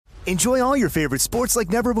Enjoy all your favorite sports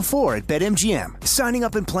like never before at BetMGM. Signing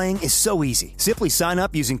up and playing is so easy. Simply sign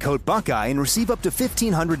up using code Buckeye and receive up to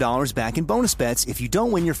 $1,500 back in bonus bets if you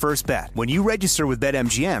don't win your first bet. When you register with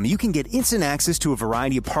BetMGM, you can get instant access to a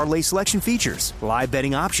variety of parlay selection features, live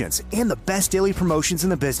betting options, and the best daily promotions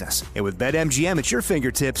in the business. And with BetMGM at your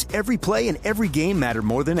fingertips, every play and every game matter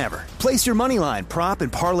more than ever. Place your moneyline, prop,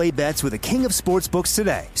 and parlay bets with the king of sportsbooks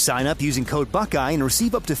today. Sign up using code Buckeye and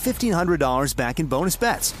receive up to $1,500 back in bonus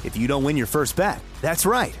bets if you don't win your first bet. That's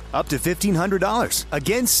right, up to $1,500.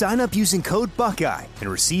 Again, sign up using code Buckeye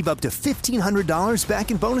and receive up to $1,500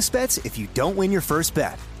 back in bonus bets if you don't win your first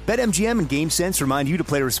bet. BetMGM and GameSense remind you to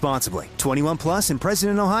play responsibly. 21 plus and present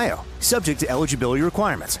in Ohio. Subject to eligibility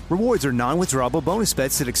requirements. Rewards are non-withdrawable bonus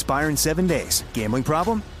bets that expire in 7 days. Gambling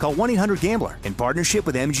problem? Call 1-800-GAMBLER in partnership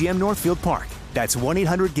with MGM Northfield Park. That's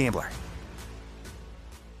 1-800-GAMBLER.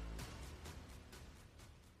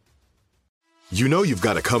 You know you've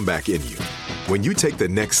got a comeback in you. When you take the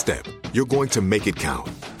next step, you're going to make it count.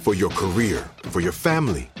 For your career, for your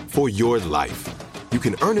family, for your life. You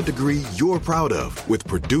can earn a degree you're proud of with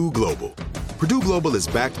Purdue Global. Purdue Global is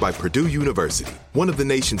backed by Purdue University, one of the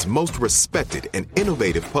nation's most respected and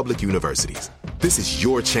innovative public universities. This is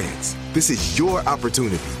your chance. This is your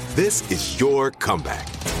opportunity. This is your comeback.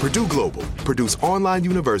 Purdue Global, Purdue's online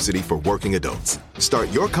university for working adults. Start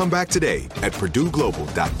your comeback today at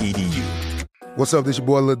purdueglobal.edu. What's up, this your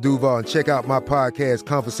boy Lil Duval, and check out my podcast,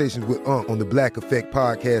 Conversations with Unc, on the Black Effect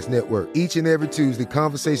Podcast Network. Each and every Tuesday,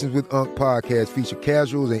 Conversations with Unc podcast feature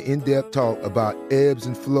casual and in-depth talk about ebbs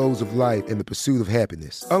and flows of life and the pursuit of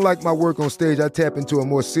happiness. Unlike my work on stage, I tap into a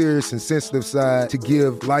more serious and sensitive side to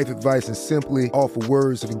give life advice and simply offer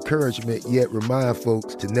words of encouragement, yet remind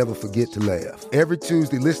folks to never forget to laugh. Every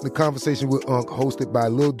Tuesday, listen to Conversations with Unc, hosted by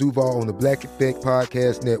Lil Duval on the Black Effect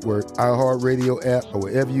Podcast Network, iHeartRadio app, or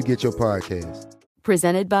wherever you get your podcasts.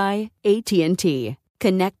 Presented by AT&T.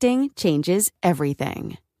 Connecting changes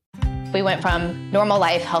everything. We went from normal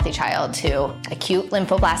life, healthy child to acute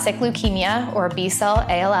lymphoblastic leukemia, or B-cell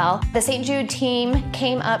ALL. The St. Jude team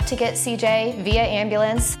came up to get CJ via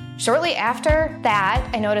ambulance. Shortly after that,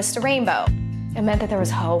 I noticed a rainbow. It meant that there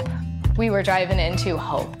was hope. We were driving into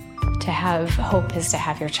hope. To have hope is to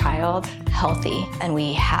have your child healthy, and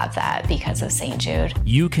we have that because of St. Jude.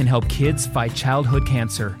 You can help kids fight childhood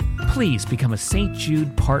cancer. Please become a St.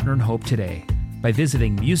 Jude Partner in Hope today by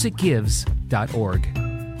visiting musicgives.org.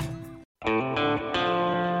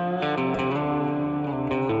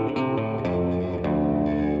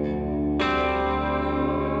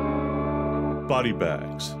 Body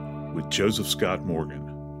Bags with Joseph Scott Morgan.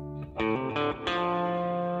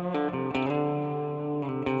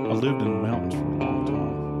 I lived in the mountains for a long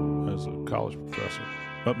time as a college professor,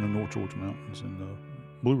 up in the North Georgia mountains and the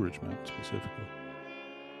Blue Ridge Mountains specifically.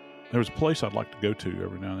 There was a place I'd like to go to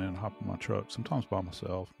every now and then, hop in my truck, sometimes by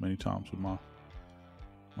myself, many times with my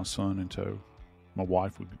son in tow. My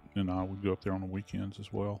wife and I would go up there on the weekends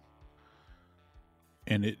as well.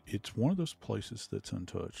 And it's one of those places that's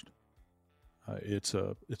untouched. It's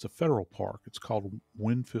a federal park. It's called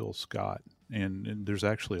Winfield Scott, and there's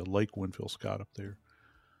actually a Lake Winfield Scott up there.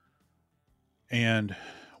 And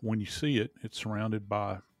when you see it, it's surrounded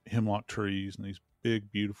by hemlock trees and these big,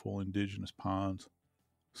 beautiful indigenous pines,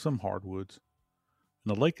 some hardwoods.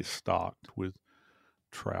 And the lake is stocked with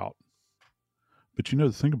trout. But you know,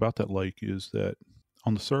 the thing about that lake is that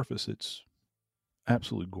on the surface, it's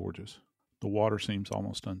absolutely gorgeous. The water seems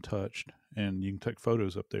almost untouched, and you can take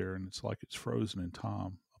photos up there, and it's like it's frozen in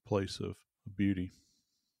time, a place of beauty.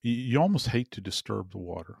 You almost hate to disturb the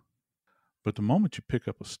water, but the moment you pick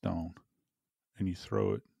up a stone and you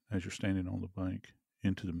throw it as you're standing on the bank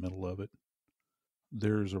into the middle of it,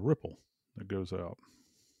 there's a ripple that goes out.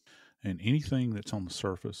 And anything that's on the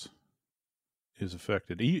surface is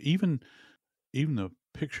affected. Even the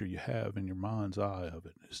picture you have in your mind's eye of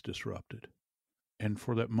it is disrupted. And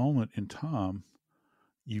for that moment in time,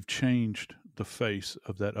 you've changed the face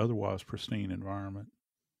of that otherwise pristine environment.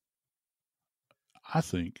 I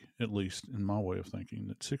think, at least in my way of thinking,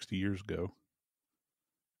 that 60 years ago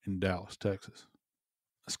in Dallas, Texas,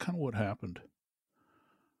 that's kind of what happened.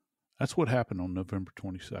 That's what happened on November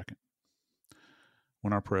 22nd,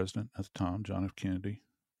 when our president at the time, John F. Kennedy,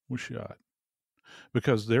 was shot.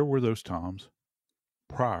 Because there were those times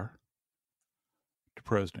prior to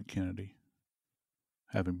President Kennedy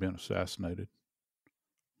having been assassinated,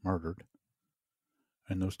 murdered,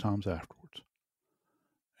 and those times afterwards.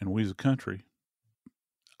 And we as a country,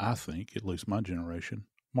 I think, at least my generation,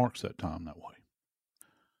 marks that time that way.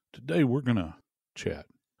 Today we're going to chat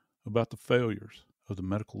about the failures of the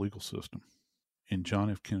medical legal system in John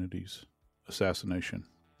F. Kennedy's assassination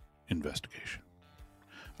investigation.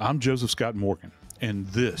 I'm Joseph Scott Morgan, and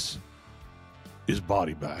this is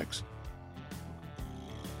Body Bags.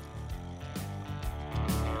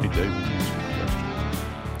 Hey, Dave, let me ask you a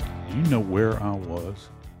question. Do you know where I was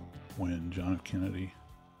when John F. Kennedy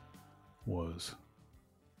was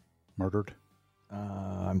murdered?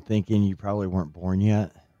 I'm thinking you probably weren't born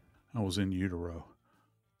yet. I was in utero.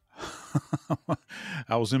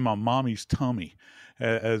 I was in my mommy's tummy,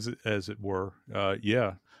 as it were.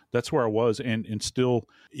 Yeah, that's where I was, and still,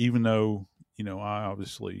 even though I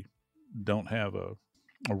obviously don't have a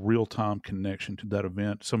real time connection to that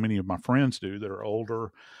event. So many of my friends do that are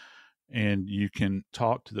older, and you can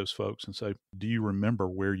talk to those folks and say, "Do you remember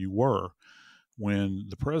where you were when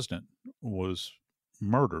the president was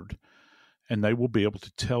murdered?" And they will be able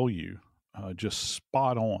to tell you just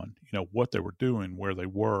spot on, what they were doing, where they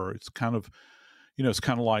were. It's kind of, it's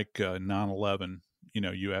kind of like 9/11.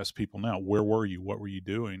 You ask people now, where were you? What were you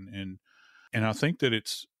doing? And I think that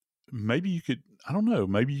it's maybe you could, I don't know,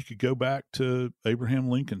 maybe you could go back to Abraham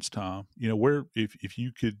Lincoln's time, where if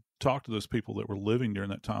you could talk to those people that were living during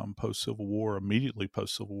that time, post-Civil War, immediately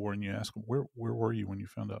post-Civil War, and you ask them, where were you when you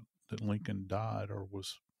found out that Lincoln died or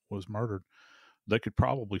was murdered? They could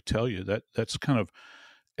probably tell you that's kind of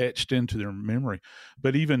etched into their memory.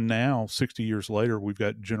 But even now, 60 years later, we've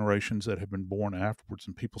got generations that have been born afterwards,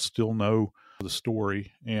 and people still know the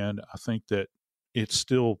story. And I think that it's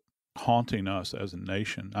still haunting us as a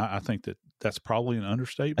nation. I think that's probably an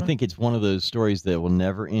understatement. I think it's one of those stories that will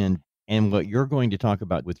never end. And what you're going to talk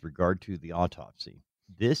about with regard to the autopsy,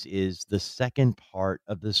 this is the second part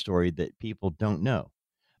of the story that people don't know.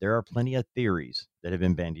 There are plenty of theories that have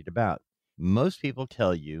been bandied about. Most people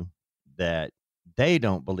tell you that they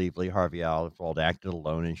don't believe Lee Harvey Oswald acted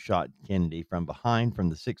alone and shot Kennedy from behind from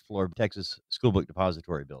the 6th floor of Texas School Book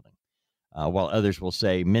Depository building, while others will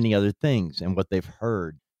say many other things and what they've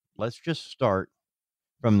heard. Let's just start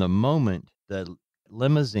from the moment the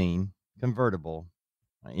limousine convertible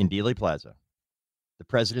in Dealey Plaza, the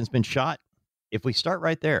president's been shot. If we start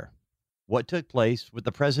right there, what took place with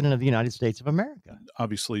the president of the United States of America?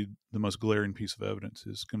 Obviously, the most glaring piece of evidence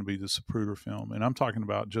is going to be the Zapruder film. And I'm talking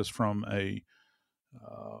about just from a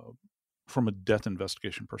death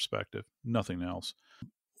investigation perspective, nothing else.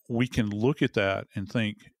 We can look at that and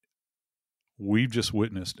think we've just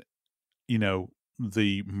witnessed,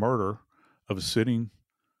 the murder of a sitting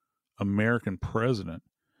American president.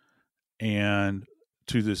 And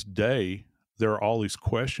to this day, there are all these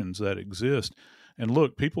questions that exist. And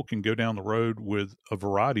look, people can go down the road with a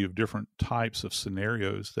variety of different types of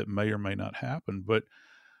scenarios that may or may not happen. But,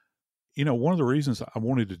 one of the reasons I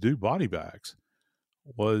wanted to do Body Bags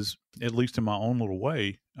was, at least in my own little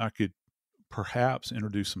way, I could perhaps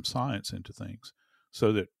introduce some science into things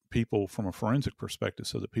so that people, from a forensic perspective,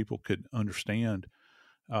 so that people could understand,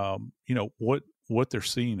 what they're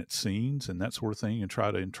seeing at scenes and that sort of thing, and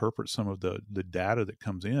try to interpret some of the data that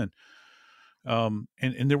comes in. And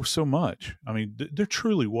there was so much. I mean, there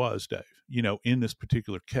truly was, Dave, in this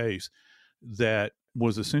particular case that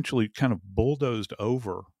was essentially kind of bulldozed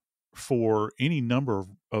over for any number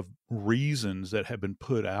of reasons that have been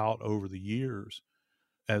put out over the years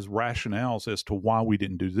as rationales as to why we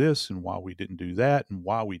didn't do this and why we didn't do that and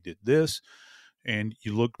why we did this. And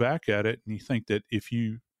you look back at it and you think that if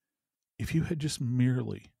you had just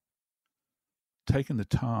merely taken the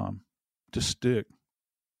time to stick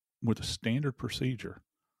with a standard procedure,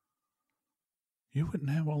 you wouldn't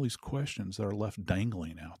have all these questions that are left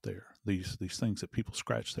dangling out there. These things that people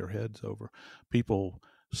scratch their heads over, people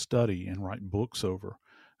study and write books over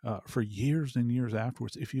for years and years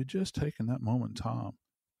afterwards. If you had just taken that moment in time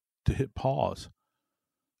to hit pause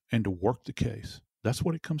and to work the case, that's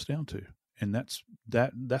what it comes down to. And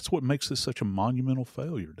that's what makes this such a monumental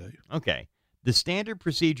failure, Dave. Okay. The standard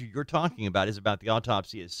procedure you're talking about is about the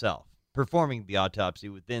autopsy itself, performing the autopsy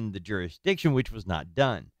within the jurisdiction, which was not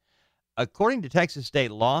done. According to Texas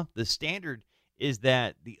state law, the standard is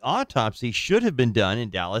that the autopsy should have been done in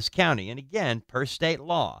Dallas County. And again, per state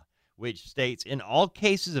law, which states in all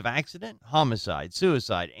cases of accident, homicide,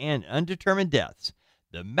 suicide, and undetermined deaths,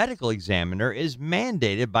 the medical examiner is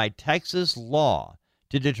mandated by Texas law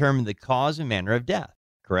to determine the cause and manner of death,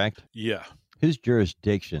 correct? Yeah. Whose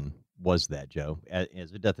jurisdiction was that, Joe,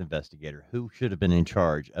 as a death investigator? Who should have been in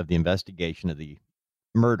charge of the investigation of the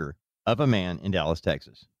murder of a man in Dallas,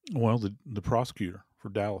 Texas? Well, the prosecutor for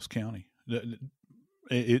Dallas County.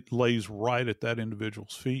 It lays right at that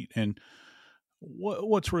individual's feet. And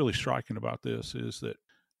what's really striking about this is that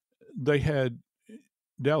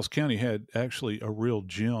Dallas County had actually a real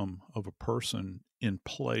gem of a person in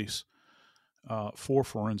place for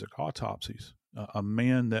forensic autopsies. A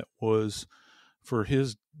man that was, for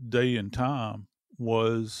his day and time,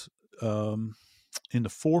 was in the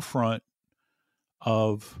forefront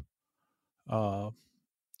of,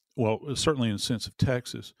 certainly in the sense of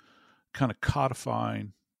Texas, kind of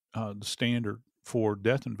codifying the standard for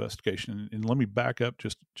death investigation. And let me back up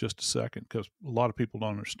just a second, because a lot of people don't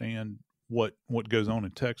understand what goes on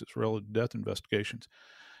in Texas relative to death investigations.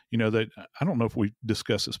 You know, that I don't know if we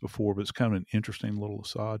discussed this before, but it's kind of an interesting little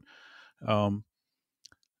aside.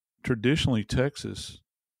 Traditionally, Texas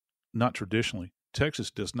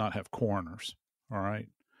does not have coroners. All right.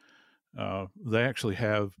 They actually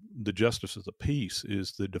have the justice of the peace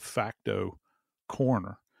is the de facto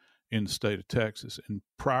coroner in the state of Texas. And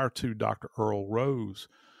prior to Dr. Earl Rose,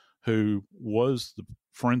 who was the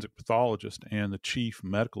forensic pathologist and the chief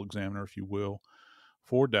medical examiner, if you will,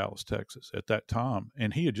 for Dallas, Texas at that time,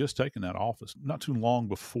 and he had just taken that office not too long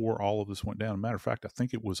before all of this went down. As a matter of fact, I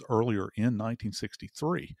think it was earlier in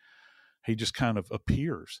 1963. He just kind of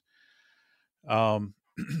appears.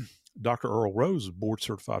 Dr. Earl Rose is a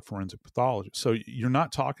board-certified forensic pathologist. So you're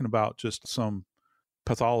not talking about just some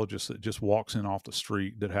pathologist that just walks in off the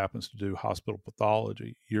street that happens to do hospital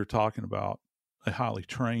pathology. You're talking about a highly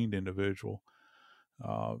trained individual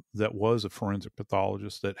that was a forensic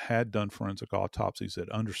pathologist, that had done forensic autopsies, that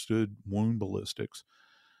understood wound ballistics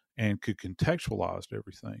and could contextualize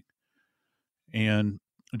everything. And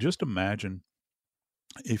just imagine,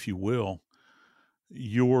 if you will,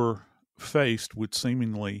 you're faced with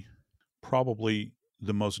seemingly probably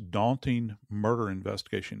the most daunting murder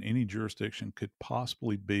investigation any jurisdiction could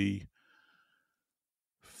possibly be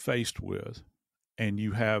faced with, and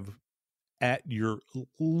you have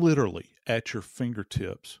literally at your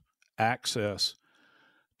fingertips access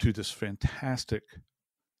to this fantastic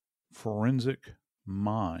forensic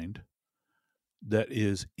mind that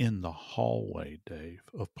is in the hallway, Dave,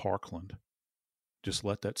 of Parkland. Just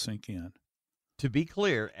let that sink in. To be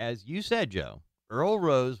clear, as you said, Joe, Earl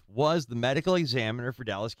Rose was the medical examiner for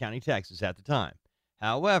Dallas County, Texas at the time.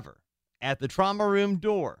 However, at the trauma room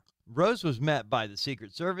door, Rose was met by the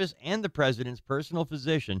Secret Service and the president's personal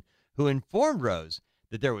physician, who informed Rose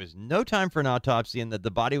that there was no time for an autopsy and that the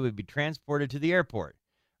body would be transported to the airport.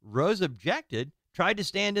 Rose objected, tried to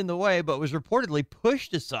stand in the way, but was reportedly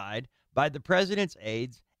pushed aside by the president's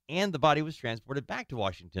aides, and the body was transported back to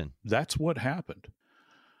Washington. That's what happened.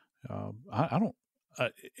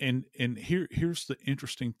 Here's the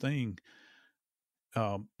interesting thing.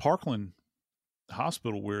 Parkland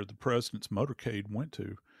Hospital, where the president's motorcade went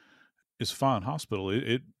to, is a fine hospital.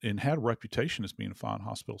 It had a reputation as being a fine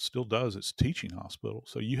hospital, still does. It's a teaching hospital.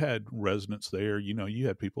 So you had residents there, you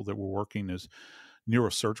had people that were working as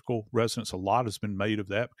neurosurgical residents. A lot has been made of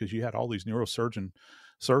that because you had all these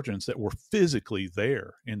surgeons that were physically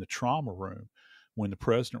there in the trauma room when the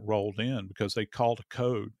president rolled in, because they called a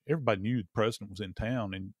code. Everybody knew the president was in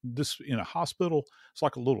town, and this, in a hospital, it's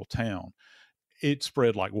like a little town. It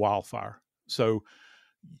spread like wildfire. So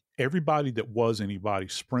everybody that was anybody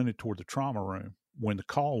sprinted toward the trauma room when the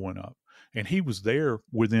call went up, and he was there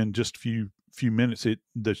within just a few minutes.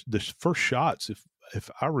 The first shots, if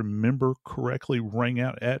I remember correctly, rang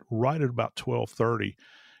out right at about 12:30.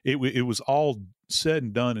 It was all said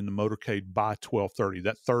and done in the motorcade by 12:30.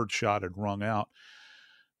 That third shot had rung out.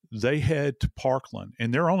 They head to Parkland,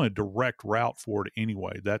 and they're on a direct route for it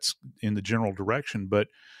anyway. That's in the general direction. But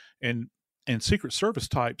and Secret Service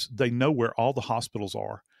types, they know where all the hospitals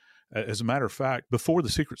are. As a matter of fact, before the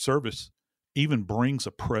Secret Service even brings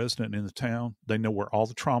a president into town, they know where all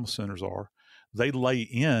the trauma centers are. They lay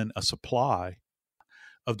in a supply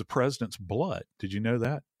of the president's blood. Did you know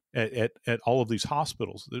that? At all of these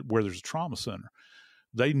hospitals where there's a trauma center,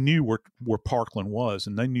 they knew where Parkland was,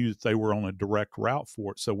 and they knew that they were on a direct route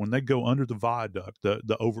for it. So when they go under the viaduct,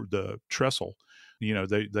 over the trestle,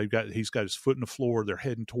 he's got his foot in the floor. They're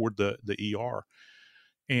heading toward the ER,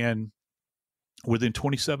 and within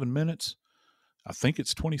 27 minutes, I think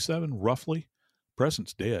it's 27 roughly,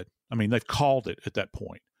 president's dead. I mean, they've called it at that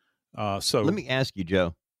point. So let me ask you,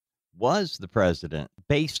 Joe, was the president,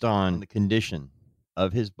 based on the condition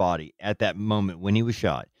of his body at that moment when he was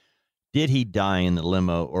shot, did he die in the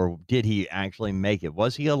limo, or did he actually make it?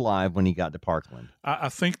 Was he alive when he got to Parkland? I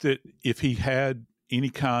think that if he had any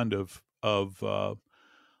kind of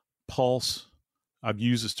pulse, I've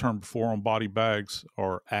used this term before on body bags,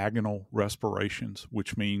 or agonal respirations,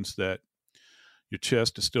 which means that your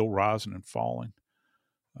chest is still rising and falling.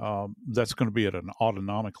 That's going to be at an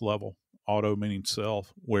autonomic level, auto meaning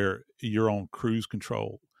self, where you're on cruise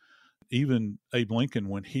control. Even Abe Lincoln,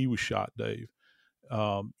 when he was shot, Dave,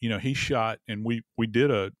 he shot, and we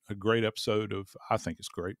did a great episode of, I think it's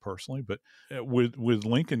great personally, but with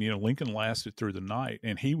Lincoln, Lincoln lasted through the night,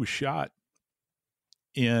 and he was shot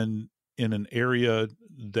in in an area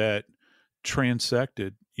that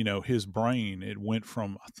transected, his brain. It went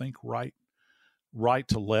from, I think, right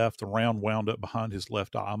to left. The round wound up behind his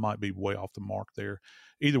left eye. I might be way off the mark there.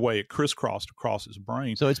 Either way, it crisscrossed across his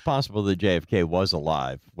brain. So it's possible that JFK was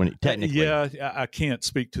alive when it technically. Yeah, I can't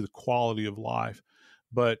speak to the quality of life,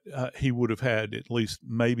 but he would have had at least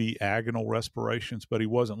maybe agonal respirations, but he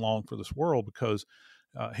wasn't long for this world because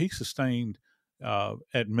he sustained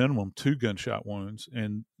at minimum 2 gunshot wounds,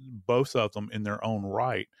 and both of them in their own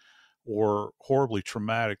right were horribly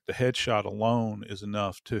traumatic. The headshot alone is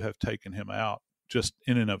enough to have taken him out just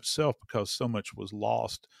in and of itself, because so much was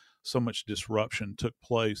lost, so much disruption took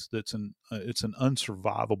place. It's an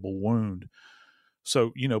unsurvivable wound.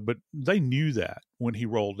 So, but they knew that when he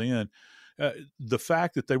rolled in. The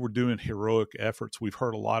fact that they were doing heroic efforts, we've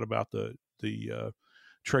heard a lot about the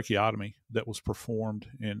tracheotomy that was performed,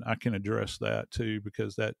 and I can address that too,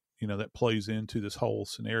 because that plays into this whole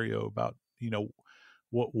scenario about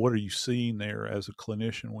what are you seeing there as a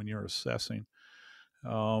clinician when you're assessing.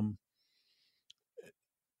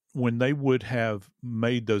 When they would have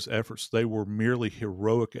made those efforts, they were merely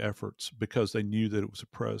heroic efforts because they knew that it was a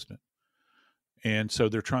president. And so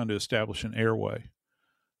they're trying to establish an airway.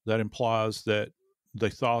 That implies that they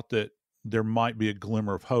thought that there might be a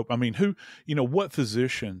glimmer of hope. I mean, what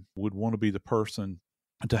physician would want to be the person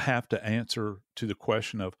to have to answer to the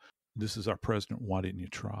question of, this is our president, why didn't you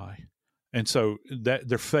try? And so that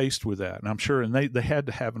they're faced with that. And I'm sure, and they had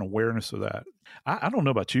to have an awareness of that. I don't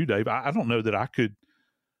know about you, Dave. I don't know that I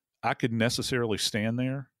could necessarily stand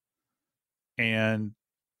there and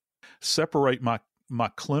separate my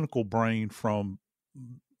clinical brain from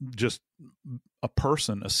just a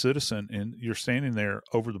person, a citizen, and you're standing there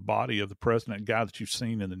over the body of the president, a guy that you've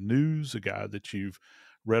seen in the news, a guy that you've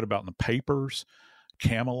read about in the papers,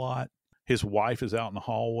 Camelot. His wife is out in the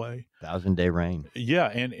hallway. 1,000-day reign. Yeah,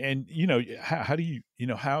 and how do you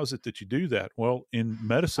how is it that you do that? Well, in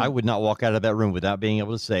medicine, I would not walk out of that room without being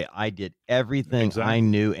able to say I did everything exactly. I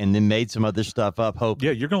knew, and then made some other stuff up. Hoping.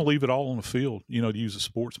 Yeah, you're going to leave it all on the field. To use a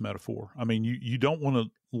sports metaphor. I mean, you don't want to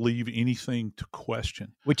leave anything to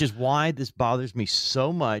question. Which is why this bothers me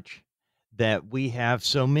so much, that we have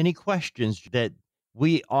so many questions that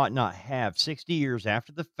we ought not have. 60 years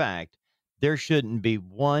after the fact, there shouldn't be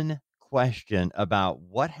one question about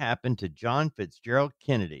what happened to John Fitzgerald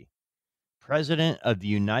Kennedy, President of the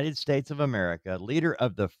United States of America, leader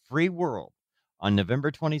of the free world, on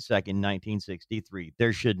November 22nd, 1963.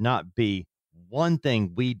 There should not be one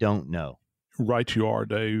thing we don't know. Right you are,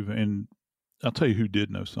 Dave. And I'll tell you who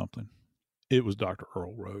did know something. It was Dr.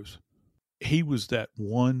 Earl Rose. He was that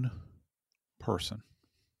one person.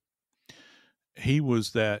 He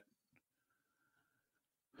was that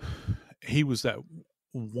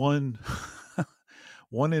one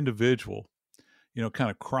individual,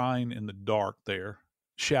 kind of crying in the dark there,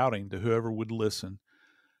 shouting to whoever would listen,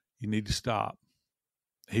 you need to stop.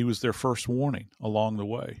 He was their first warning along the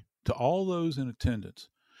way to all those in attendance.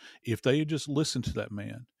 If they had just listened to that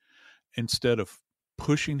man, instead of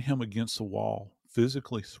pushing him against the wall,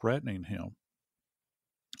 physically threatening him,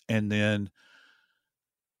 and then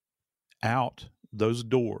out those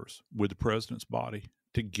doors with the president's body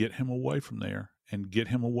to get him away from there and get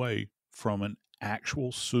him away from an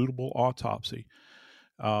actual suitable autopsy.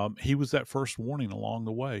 He was that first warning along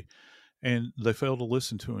the way, and they failed to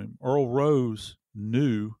listen to him. Earl Rose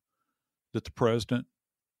knew that the president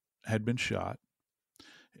had been shot.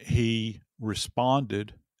 He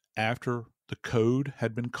responded after the code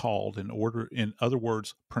had been called, in other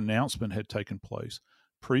words, pronouncement had taken place.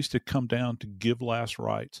 Priest had come down to give last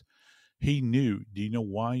rites. He knew. Do you know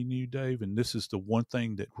why he knew, Dave? And this is the one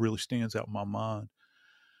thing that really stands out in my mind.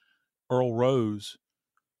 Earl Rose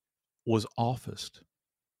was officed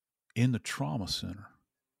in the trauma center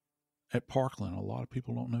at Parkland. A lot of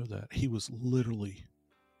people don't know that. He was literally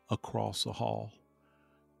across the hall,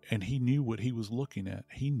 and he knew what he was looking at.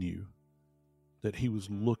 He knew that he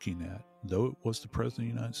was looking at, though it was the President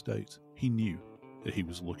of the United States, he knew that he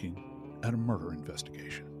was looking at a murder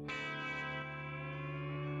investigation.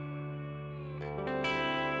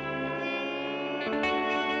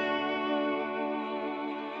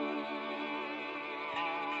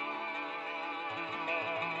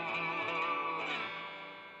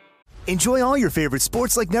 Enjoy all your favorite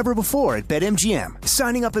sports like never before at BetMGM.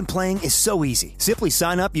 Signing up and playing is so easy. Simply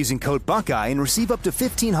sign up using code Buckeye and receive up to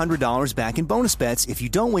 $1,500 back in bonus bets if you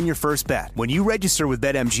don't win your first bet. When you register with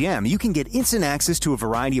BetMGM, you can get instant access to a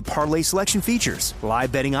variety of parlay selection features,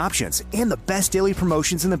 live betting options, and the best daily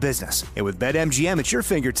promotions in the business. And with BetMGM at your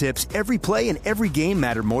fingertips, every play and every game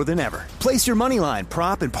matter more than ever. Place your moneyline,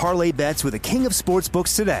 prop, and parlay bets with the king of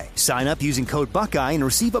sportsbooks today. Sign up using code Buckeye and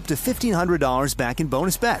receive up to $1,500 back in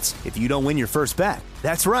bonus bets if you don't win your first bet.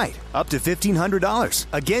 That's right, up to $1,500.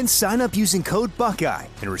 Again, sign up using code Buckeye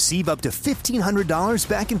and receive up to $1,500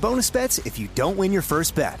 back in bonus bets if you don't win your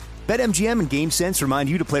first bet. BetMGM and GameSense remind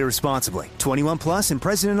you to play responsibly. 21 plus and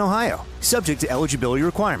present in Ohio. Subject to eligibility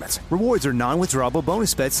requirements. Rewards are non-withdrawable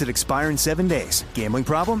bonus bets that expire in 7 days. Gambling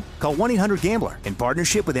problem? Call 1-800-GAMBLER in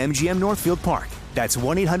partnership with MGM Northfield Park. That's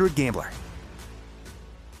 1-800-GAMBLER.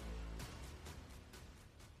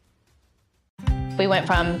 We went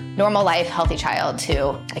from normal life, healthy child to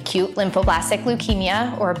acute lymphoblastic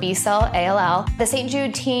leukemia or B-cell ALL. The St.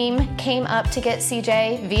 Jude team came up to get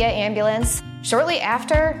CJ via ambulance. Shortly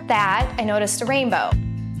after that, I noticed a rainbow.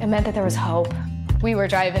 It meant that there was hope. We were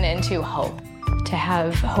driving into hope. To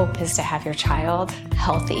have hope is to have your child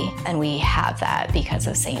healthy, and we have that because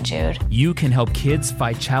of St. Jude. You can help kids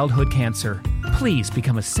fight childhood cancer. Please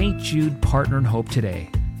become a St. Jude Partner in Hope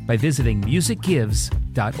today by visiting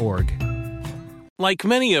musicgives.org. Like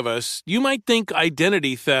many of us, you might think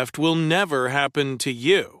identity theft will never happen to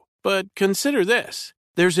you. But consider this.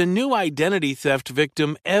 There's a new identity theft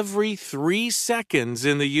victim every 3 seconds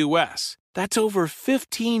in the U.S. That's over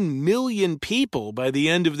 15 million people by the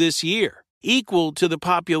end of this year, equal to the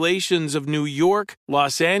populations of New York,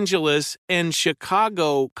 Los Angeles, and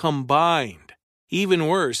Chicago combined. Even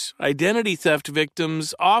worse, identity theft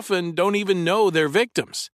victims often don't even know they're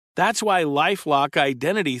victims. That's why LifeLock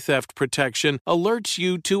Identity Theft Protection alerts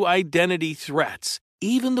you to identity threats,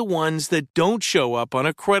 even the ones that don't show up on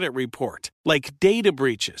a credit report, like data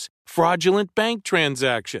breaches, fraudulent bank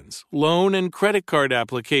transactions, loan and credit card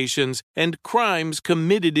applications, and crimes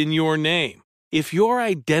committed in your name. If your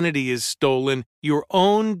identity is stolen, your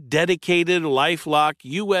own dedicated LifeLock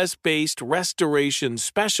U.S.-based restoration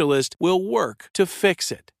specialist will work to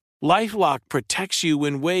fix it. LifeLock protects you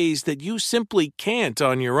in ways that you simply can't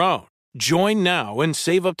on your own. Join now and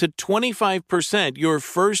save up to 25% your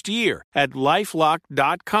first year at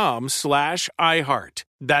LifeLock.com/iHeart.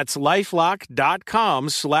 That's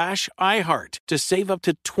LifeLock.com/iHeart to save up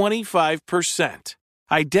to 25%.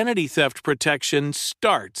 Identity theft protection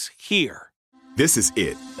starts here. This is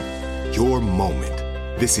it. Your moment.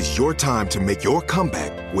 This is your time to make your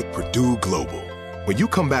comeback with Purdue Global. When you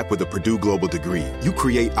come back with a Purdue Global degree, you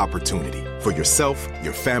create opportunity for yourself,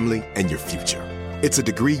 your family, and your future. It's a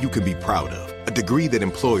degree you can be proud of, a degree that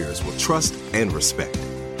employers will trust and respect.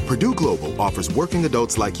 Purdue Global offers working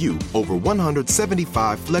adults like you over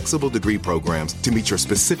 175 flexible degree programs to meet your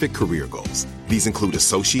specific career goals. These include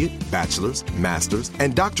associate, bachelor's, master's,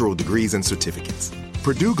 and doctoral degrees and certificates.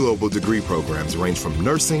 Purdue Global degree programs range from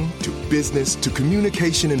nursing to business to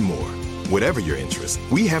communication and more. Whatever your interest,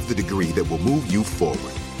 we have the degree that will move you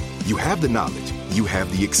forward. You have the knowledge, you have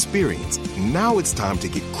the experience. Now it's time to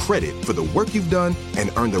get credit for the work you've done and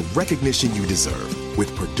earn the recognition you deserve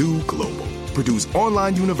with Purdue Global, Purdue's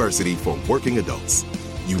online university for working adults.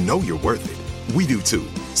 You know you're worth it. We do too.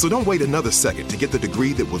 So don't wait another second to get the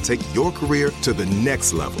degree that will take your career to the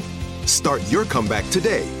next level. Start your comeback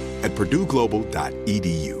today at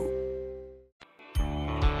purdueglobal.edu.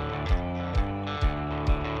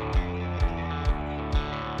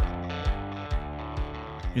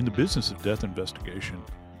 In the business of death investigation,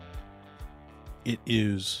 it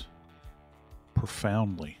is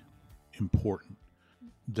profoundly important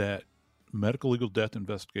that medical legal death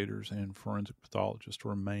investigators and forensic pathologists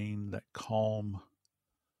remain that calm,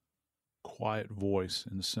 quiet voice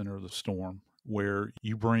in the center of the storm, where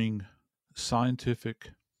you bring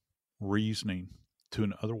scientific reasoning to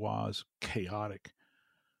an otherwise chaotic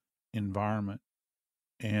environment.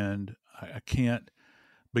 And I can't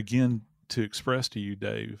begin to express to you,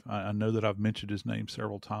 Dave, I know that I've mentioned his name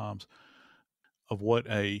several times, of what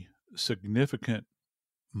a significant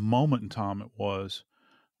moment in time it was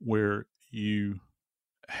where you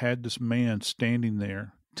had this man standing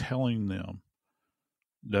there telling them,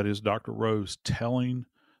 that is Dr. Rose, telling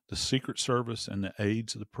the Secret Service and the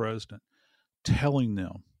aides of the president, telling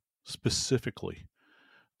them specifically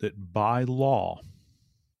that by law,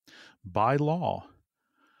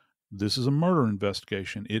 this is a murder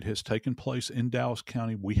investigation. It has taken place in Dallas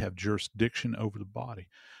County. We have jurisdiction over the body.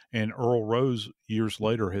 And Earl Rose, years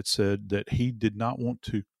later, had said that he did not want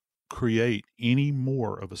to create any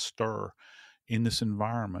more of a stir in this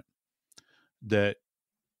environment that,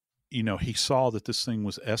 he saw that this thing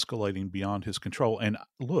was escalating beyond his control. And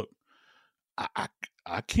look,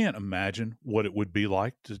 I can't imagine what it would be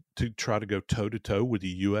like to try to go toe to toe with the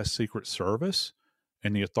U.S. Secret Service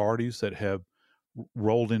and the authorities that have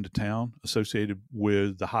rolled into town associated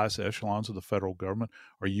with the highest echelons of the federal government.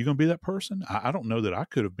 Are you going to be that person? I don't know that I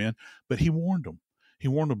could have been, but he warned them. He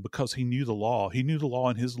warned them because he knew the law. He knew the law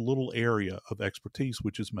in his little area of expertise,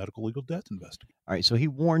 which is medical legal death investigation. All right. So he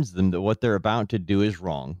warns them that what they're about to do is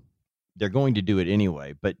wrong. They're going to do it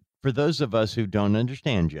anyway. But for those of us who don't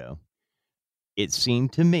understand, Joe, it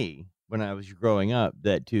seemed to me when I was growing up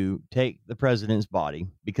that to take the president's body,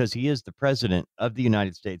 because he is the president of the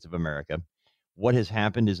United States of America, what has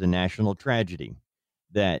happened is a national tragedy,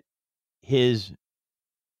 that his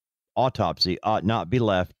autopsy ought not be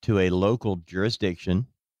left to a local jurisdiction.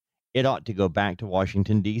 It ought to go back to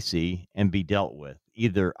Washington, D.C. and be dealt with.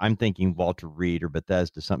 Either I'm thinking Walter Reed or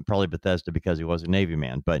Bethesda, probably Bethesda because he was a Navy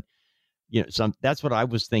man. But, that's what I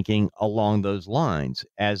was thinking along those lines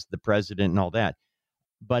as the president and all that.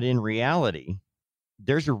 But in reality,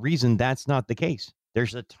 there's a reason that's not the case.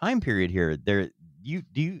 There's a time period here.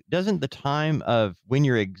 Doesn't the time of when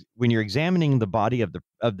you're examining the body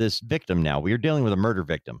of this victim, now we are dealing with a murder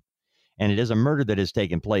victim, and it is a murder that has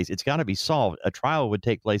taken place. It's got to be solved. A trial would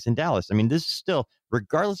take place in Dallas. I mean, this is still,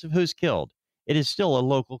 regardless of who's killed, it is still a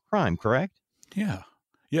local crime, correct? Yeah.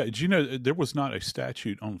 Yeah. Did you know there was not a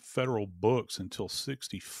statute on federal books until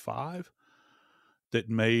 1965 that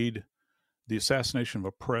made the assassination of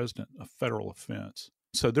a president a federal offense?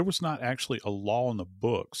 So there was not actually a law in the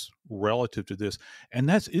books relative to this. And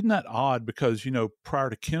isn't that odd? Because, prior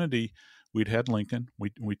to Kennedy, we'd had Lincoln.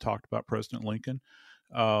 We talked about President Lincoln.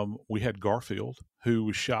 We had Garfield, who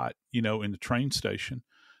was shot, in the train station.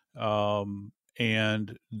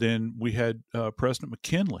 And then we had President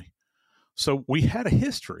McKinley. So we had a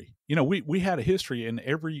history. We had a history, and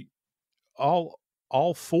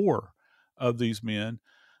all four of these men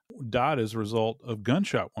died as a result of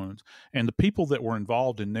gunshot wounds. And the people that were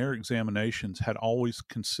involved in their examinations had always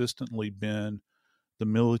consistently been the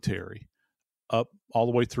military, up all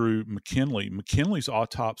the way through McKinley. McKinley's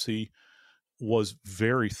autopsy was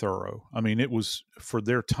very thorough. I mean, it was, for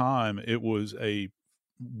their time, it was a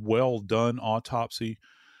well done autopsy.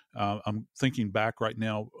 I'm thinking back right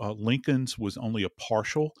now, Lincoln's was only a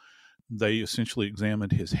partial. They essentially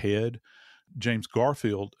examined his head. James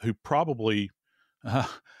Garfield, who probably,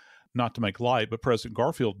 not to make light, but President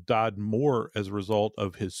Garfield died more as a result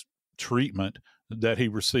of his treatment that he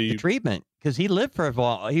received. The treatment, because he lived for a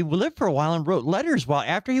while. He lived for a while and wrote letters. While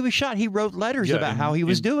after he was shot, he wrote letters about how he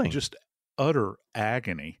was doing. Just utter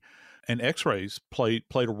agony. And X-rays played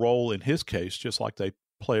a role in his case, just like they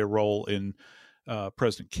play a role in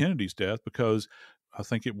President Kennedy's death, because I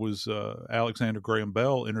think it was Alexander Graham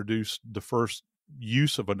Bell introduced the first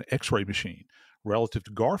use of an X-ray machine relative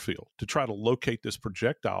to Garfield to try to locate this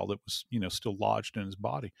projectile that was, still lodged in his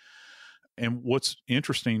body. And what's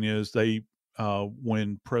interesting is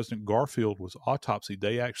when President Garfield was autopsied,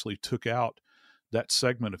 they actually took out that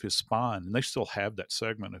segment of his spine, and they still have that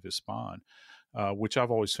segment of his spine, which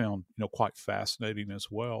I've always found, quite fascinating as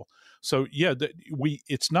well. So yeah,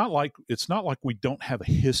 it's not like we don't have a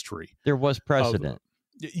history. There was precedent.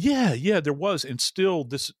 Yeah, there was, and still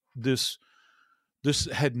this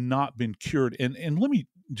had not been cured. And let me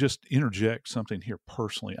just interject something here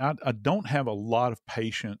personally. I don't have a lot of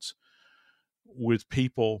patience with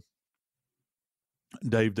people,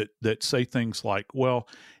 Dave, that say things like, well,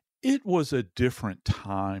 it was a different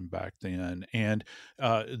time back then, and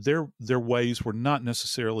their ways were not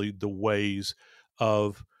necessarily the ways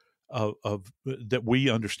of that we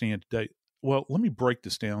understand today. Well, let me break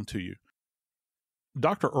this down to you.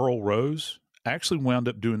 Dr. Earl Rose actually wound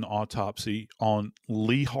up doing the autopsy on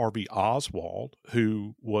Lee Harvey Oswald,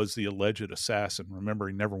 who was the alleged assassin. Remember,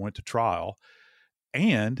 he never went to trial.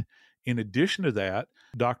 And in addition to that,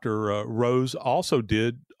 Dr. Rose also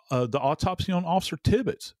did the autopsy on Officer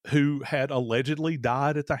Tibbetts, who had allegedly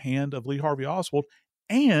died at the hand of Lee Harvey Oswald.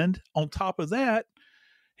 And on top of that,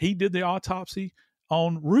 he did the autopsy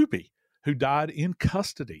on Ruby, who died in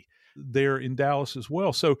custody there in Dallas as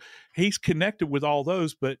well. So he's connected with all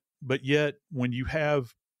those, but yet when you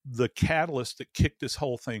have the catalyst that kicked this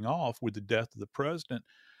whole thing off with the death of the president,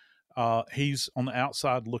 he's on the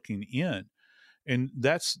outside looking in. And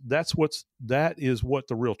that is what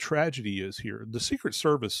the real tragedy is here. The Secret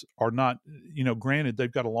Service are not, granted,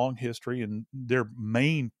 they've got a long history, and their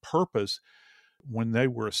main purpose when they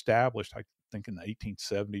were established, I think in the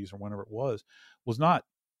 1870s or whenever it was not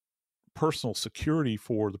personal security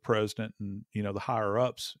for the president and, the higher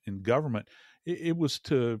ups in government. It was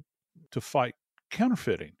to fight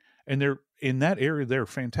counterfeiting. And in that area, they're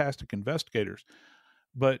fantastic investigators.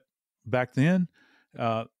 But back then,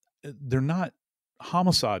 they're not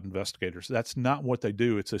homicide investigators. That's not what they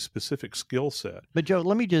do. It's a specific skill set. But Joe,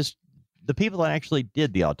 the people that actually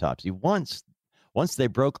did the autopsy, once they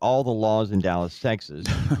broke all the laws in Dallas, Texas,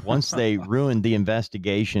 once they ruined the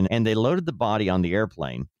investigation and they loaded the body on the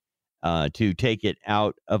airplane to take it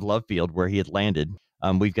out of Love Field where he had landed.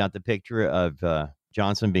 We've got the picture of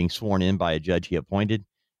Johnson being sworn in by a judge he appointed.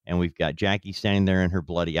 And we've got Jackie standing there in her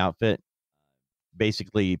bloody outfit,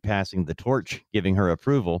 basically passing the torch, giving her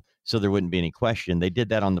approval so there wouldn't be any question. They did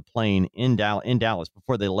that on the plane in Dallas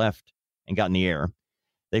before they left and got in the air.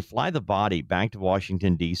 They fly the body back to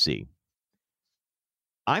Washington, D.C.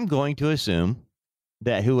 I'm going to assume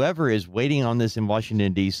that whoever is waiting on this in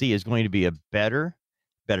Washington, D.C. is going to be a better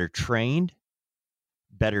trained,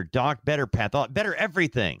 better doc, better pathologist, better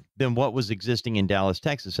everything than what was existing in Dallas,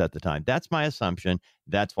 Texas at the time. That's my assumption.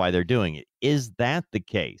 That's why they're doing it. Is that the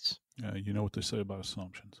case? You know what they say about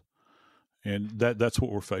assumptions. And that's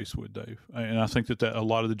what we're faced with, Dave. And I think that a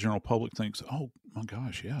lot of the general public thinks, oh my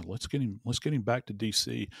gosh, yeah, let's get him back to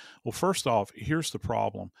DC. Well, first off, here's the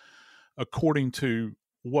problem. According to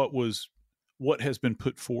what has been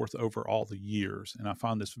put forth over all the years, and I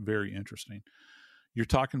find this very interesting. You're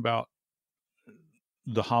talking about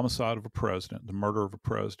the homicide of a president, the murder of a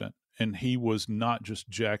president, and he was not just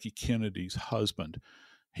Jackie Kennedy's husband.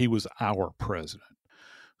 He was our president.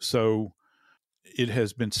 So it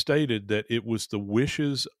has been stated that it was the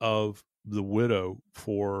wishes of the widow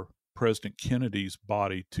for President Kennedy's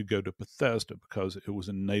body to go to Bethesda because it was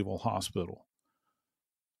a naval hospital.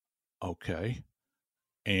 Okay.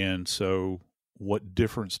 And so what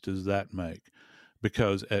difference does that make?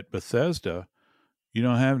 Because at Bethesda, you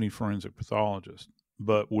don't have any forensic pathologists,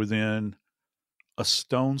 but within a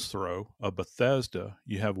stone's throw of Bethesda,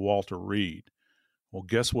 you have Walter Reed. Well,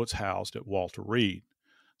 guess what's housed at Walter Reed?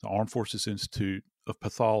 The Armed Forces Institute of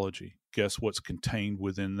Pathology. Guess what's contained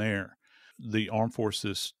within there? The Armed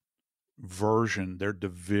Forces version, their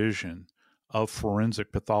division of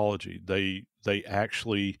forensic pathology. They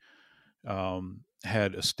actually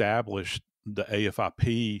had established the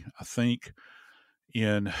AFIP, I think,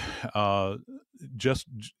 in just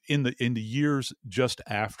in the years just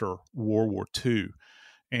after World War II.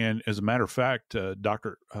 And as a matter of fact,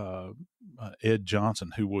 Dr. Ed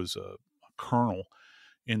Johnson, who was a colonel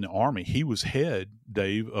in the Army, he was head,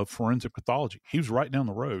 Dave, of forensic pathology. He was right down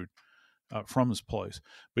the road from his place.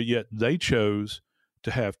 But yet they chose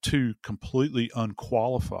to have two completely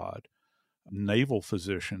unqualified naval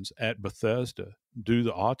physicians at Bethesda do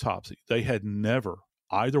the autopsy. They had never,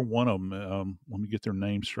 either one of them, let me get their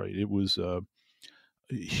names straight. It was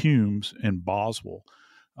Humes and Boswell.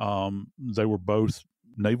 They were both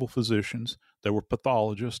naval physicians. They were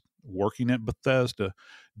pathologists working at Bethesda,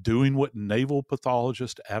 doing what naval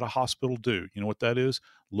pathologists at a hospital do. You know what that is?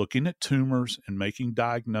 Looking at tumors and making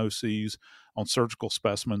diagnoses on surgical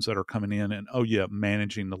specimens that are coming in and,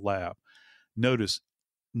 managing the lab. Notice,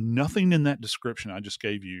 nothing in that description I just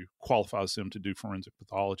gave you qualifies them to do forensic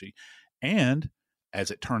pathology. And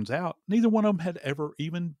as it turns out, neither one of them had ever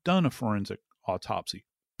even done a forensic autopsy,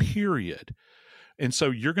 period. And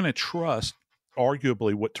so you're going to trust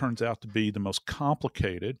arguably what turns out to be the most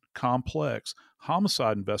complicated, complex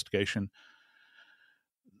homicide investigation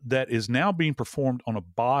that is now being performed on a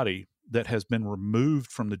body that has been removed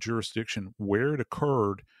from the jurisdiction where it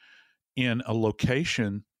occurred in a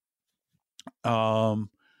location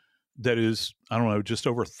that is, I don't know, just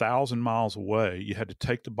over 1,000 miles away. You had to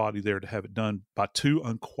take the body there to have it done by two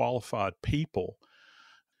unqualified people.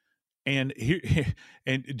 And here,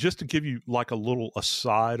 and just to give you like a little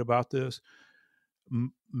aside about this,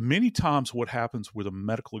 many times what happens with a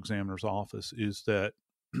medical examiner's office is that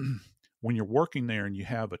when you're working there and you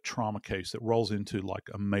have a trauma case that rolls into like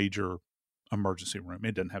a major emergency room,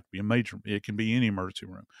 it doesn't have to be a major, it can be any emergency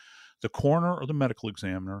room. The coroner or the medical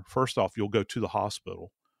examiner, first off, you'll go to the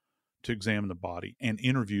hospital to examine the body and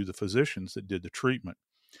interview the physicians that did the treatment.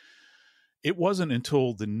 It wasn't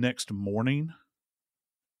until the next morning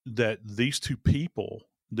that these two people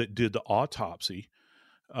that did the autopsy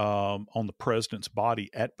on the president's body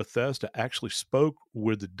at Bethesda actually spoke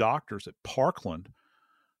with the doctors at Parkland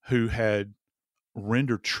who had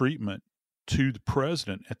rendered treatment to the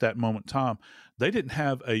president at that moment in time. They didn't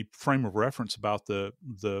have a frame of reference about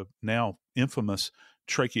the now infamous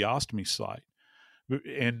tracheostomy site.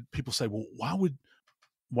 And people say, well,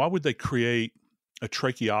 why would they create a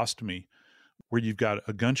tracheostomy where you've got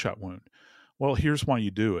a gunshot wound? Well, here's why you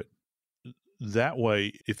do it. That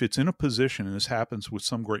way, if it's in a position, and this happens with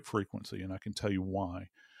some great frequency, and I can tell you why,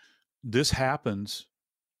 this happens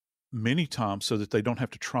many times so that they don't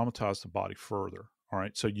have to traumatize the body further. All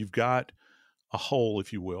right. So you've got a hole,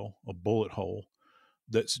 if you will, a bullet hole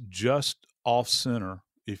that's just off center.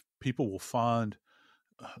 If people will find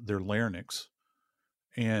their larynx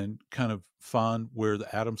and kind of find where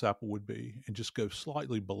the Adam's apple would be and just go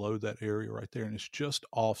slightly below that area right there, and it's just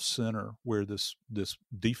off center where this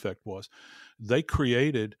defect was, they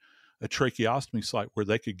created a tracheostomy site where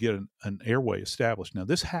they could get an airway established. Now,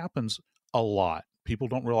 this happens a lot. People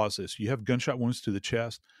don't realize this. You have gunshot wounds to the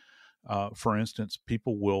chest. For instance,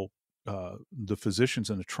 people will, the physicians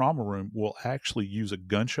in the trauma room will actually use a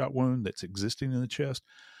gunshot wound that's existing in the chest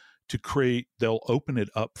to create, they'll open it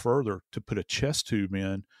up further to put a chest tube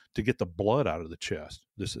in to get the blood out of the chest.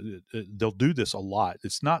 They'll do this a lot.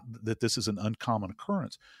 It's not that this is an uncommon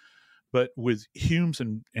occurrence, but with Humes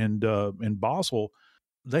and Boswell,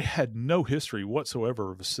 they had no history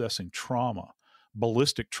whatsoever of assessing trauma,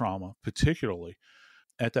 ballistic trauma, particularly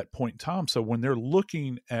at that point in time. So when they're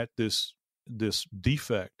looking at this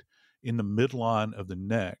defect in the midline of the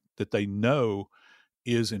neck that they know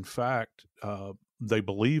is in fact, they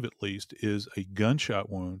believe at least, is a gunshot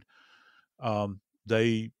wound,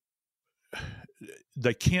 they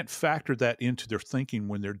can't factor that into their thinking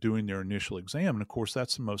when they're doing their initial exam. And of course,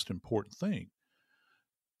 that's the most important thing.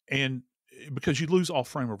 And because you lose all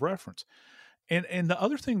frame of reference. And the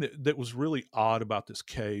other thing that was really odd about this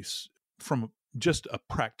case from just a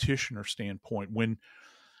practitioner standpoint,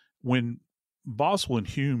 when Boswell and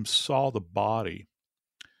Hume saw the body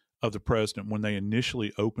of the president, when they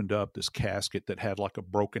initially opened up this casket that had like a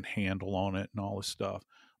broken handle on it and all this stuff,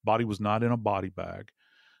 body was not in a body bag.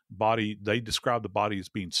 They described the body as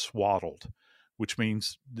being swaddled, which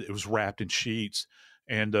means it was wrapped in sheets.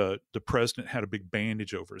 And the president had a big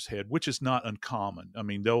bandage over his head, which is not uncommon. I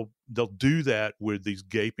mean, they'll do that with these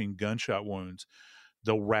gaping gunshot wounds.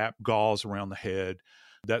 They'll wrap gauze around the head,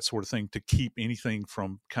 that sort of thing, to keep anything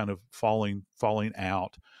from kind of falling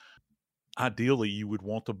out. Ideally, you would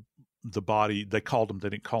want the body, they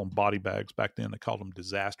didn't call them body bags back then, they called them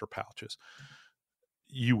disaster pouches.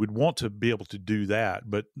 You would want to be able to do that,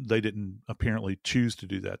 but they didn't apparently choose to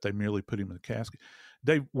do that. They merely put him in the casket.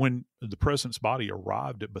 When the president's body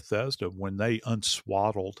arrived at Bethesda, when they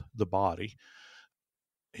unswaddled the body,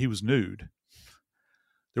 he was nude.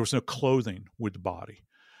 There was no clothing with the body.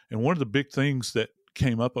 And one of the big things that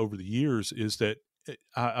came up over the years is that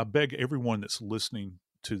I beg everyone that's listening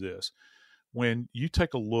to this, when you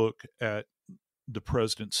take a look at the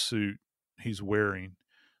president's suit he's wearing,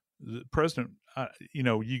 the president,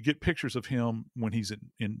 you get pictures of him when he's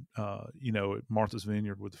in at Martha's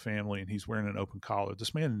Vineyard with the family and he's wearing an open collar.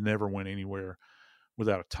 This man never went anywhere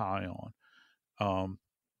without a tie on,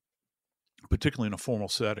 particularly in a formal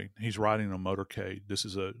setting. He's riding a motorcade. This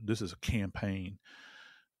is a campaign.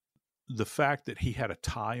 The fact that he had a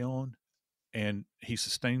tie on and he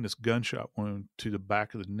sustained this gunshot wound to the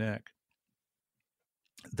back of the neck,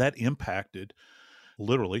 that impacted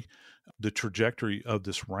literally the trajectory of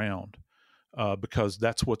this round, because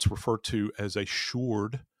that's what's referred to as a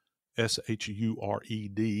SHURED,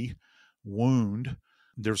 SHURED wound.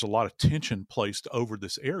 There's a lot of tension placed over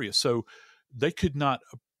this area. So they could not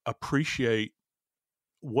appreciate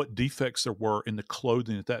what defects there were in the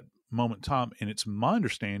clothing at that moment in time. And it's my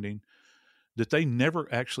understanding that they never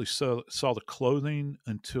actually saw the clothing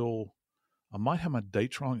until, I might have my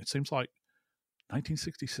dates wrong, it seems like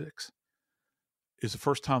 1966 is the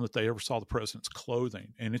first time that they ever saw the president's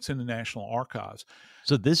clothing, and it's in the National Archives.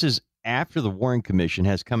 So this is after the Warren Commission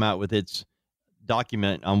has come out with its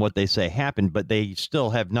document on what they say happened, but they still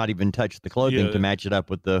have not even touched the clothing to match it up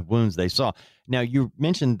with the wounds they saw. Now, you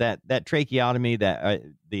mentioned that tracheotomy, that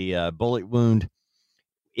the bullet wound.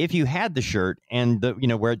 If you had the shirt and the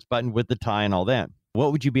where it's buttoned with the tie and all that,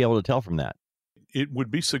 what would you be able to tell from that? It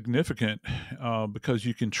would be significant because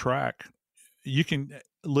you can track.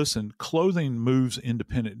 Listen, clothing moves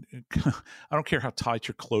independent. I don't care how tight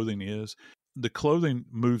your clothing is. The clothing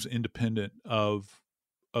moves independent of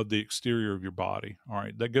the exterior of your body. All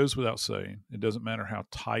right. That goes without saying. It doesn't matter how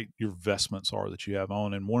tight your vestments are that you have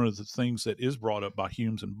on. And one of the things that is brought up by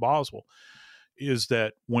Humes and Boswell is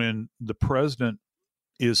that when the president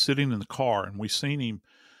is sitting in the car, and we've seen him,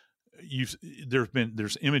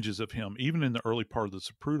 there's images of him, even in the early part of the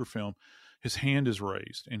Zapruder film, his hand is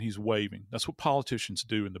raised and he's waving. That's what politicians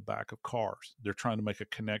do in the back of cars. They're trying to make a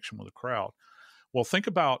connection with the crowd. Well, think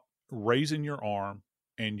about raising your arm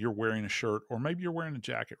and you're wearing a shirt, or maybe you're wearing a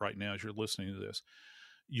jacket right now as you're listening to this.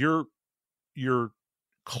 Your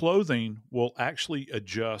clothing will actually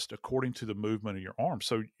adjust according to the movement of your arm.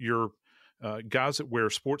 So your guys that wear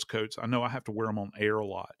sports coats, I know I have to wear them on air a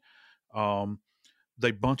lot.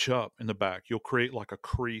 they bunch up in the back. You'll create like a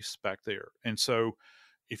crease back there. And so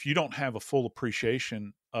if you don't have a full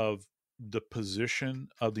appreciation of the position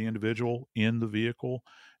of the individual in the vehicle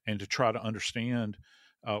and to try to understand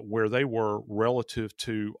where they were relative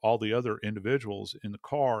to all the other individuals in the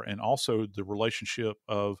car, and also the relationship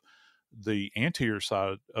of the anterior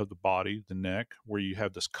side of the body, the neck, where you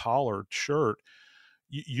have this collared shirt,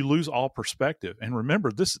 you lose all perspective. And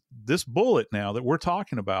remember, this bullet now that we're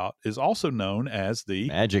talking about is also known as the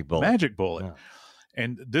magic bullet. Magic bullet. Yeah.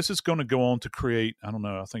 And this is going to go on to create, I don't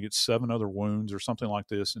know, I think it's 7 other wounds or something like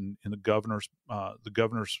this in the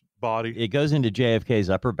governor's body. It goes into JFK's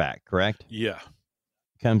upper back, correct? Yeah.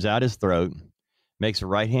 Comes out his throat, makes a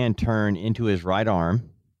right hand turn into his right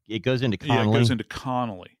arm. It goes into Connolly. Yeah, it goes into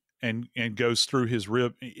Connolly and goes through his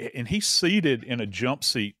rib. And he's seated in a jump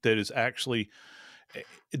seat that is actually,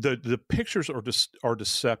 the pictures are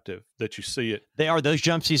deceptive that you see it. They are. Those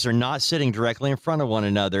jump seats are not sitting directly in front of one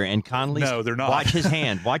another. And Connolly's, no, they're not. Watch his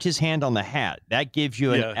hand. Watch his hand on the hat. That gives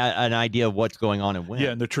you an idea of what's going on and when.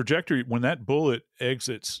 Yeah, and the trajectory, when that bullet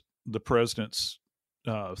exits the president's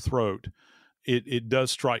throat, it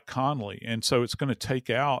does strike Connolly. And so it's going to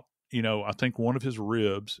take out, I think one of his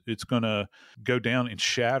ribs. It's going to go down and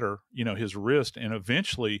shatter, his wrist. And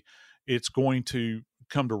eventually it's going to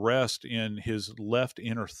come to rest in his left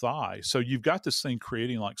inner thigh. So you've got this thing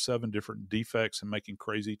creating like 7 different defects and making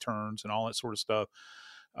crazy turns and all that sort of stuff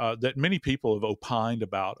that many people have opined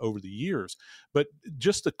about over the years. But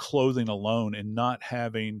just the clothing alone and not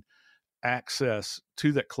having access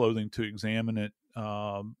to that clothing to examine it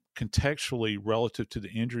contextually relative to the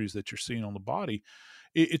injuries that you're seeing on the body,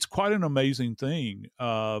 it's quite an amazing thing.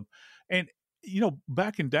 And,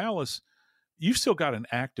 back in Dallas, you've still got an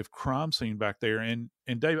active crime scene back there. And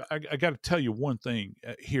Dave, I got to tell you one thing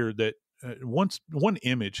here, that one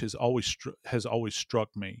image has always struck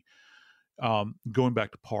me, going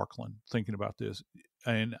back to Parkland, thinking about this.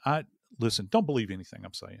 And listen, don't believe anything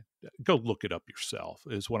I'm saying. Go look it up yourself,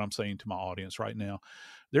 is what I'm saying to my audience right now.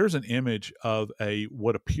 There's an image of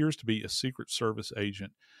what appears to be a Secret Service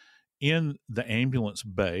agent in the ambulance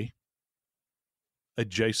bay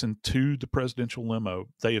adjacent to the presidential limo.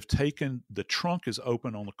 They have taken, the trunk is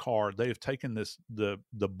open on the car. They have taken the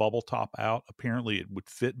bubble top out. Apparently it would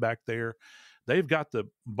fit back there. They've got the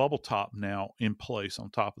bubble top now in place on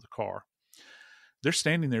top of the car. They're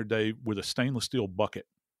standing there, Dave, with a stainless steel bucket,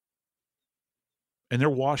 and they're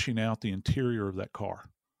washing out the interior of that car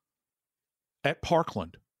at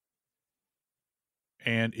Parkland.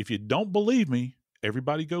 And if you don't believe me,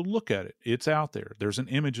 everybody go look at it. It's out there. There's an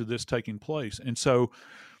image of this taking place. And so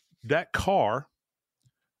that car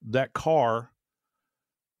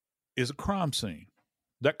is a crime scene.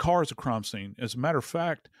 That car is a crime scene. As a matter of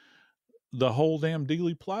fact, the whole damn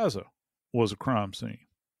Dealey Plaza was a crime scene,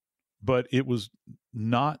 but it was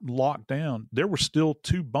not locked down. There were still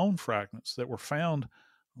 2 bone fragments that were found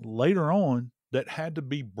later on that had to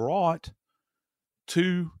be brought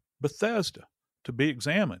to Bethesda to be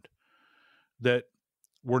examined, that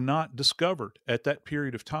were not discovered at that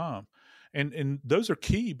period of time. And those are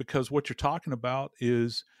key, because what you're talking about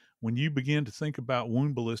is when you begin to think about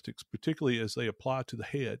wound ballistics, particularly as they apply to the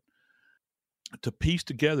head, to piece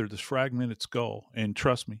together this fragmented skull. And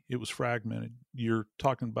trust me, it was fragmented. You're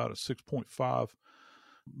talking about a 6.5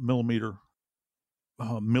 millimeter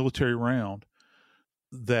military round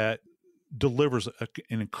that delivers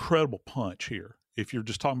an incredible punch here. If you're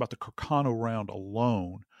just talking about the Carcano round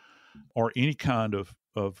alone, or any kind of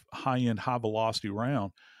high-end, high-velocity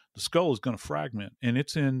round, the skull is going to fragment, and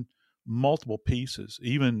it's in multiple pieces.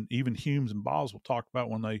 Even Humes and Boswell talked about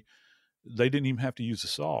when they didn't even have to use a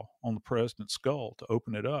saw on the president's skull to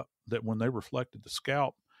open it up, that when they reflected the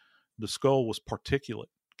scalp, the skull was particulate,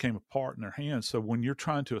 came apart in their hands. So when you're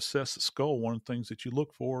trying to assess the skull, one of the things that you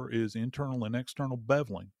look for is internal and external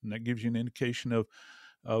beveling, and that gives you an indication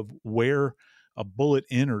of where a bullet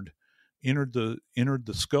entered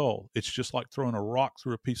the skull. It's just like throwing a rock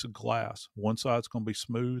through a piece of glass. One side's going to be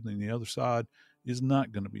smooth and the other side is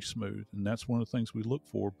not going to be smooth. And that's one of the things we look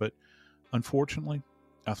for. But unfortunately,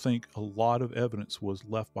 I think a lot of evidence was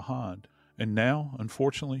left behind. And now,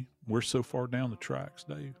 unfortunately, we're so far down the tracks,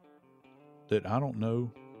 Dave, that I don't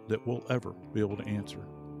know that we'll ever be able to answer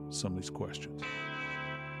some of these questions.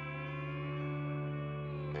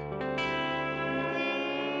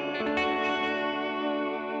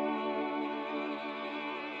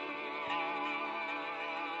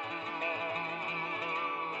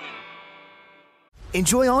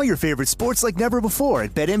 Enjoy all your favorite sports like never before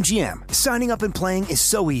at BetMGM. Signing up and playing is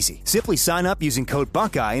so easy. Simply sign up using code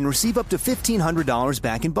Buckeye and receive up to $1,500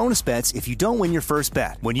 back in bonus bets if you don't win your first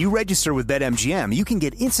bet. When you register with BetMGM, you can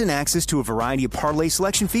get instant access to a variety of parlay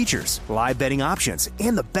selection features, live betting options,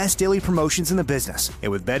 and the best daily promotions in the business.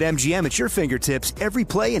 And with BetMGM at your fingertips, every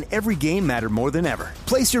play and every game matter more than ever.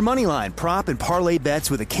 Place your moneyline, prop, and parlay bets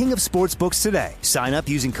with the king of sportsbooks today. Sign up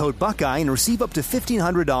using code Buckeye and receive up to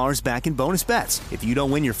 $1,500 back in bonus bets if you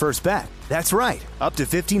don't win your first bet. That's right, up to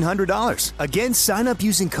 $1,500. Again, sign up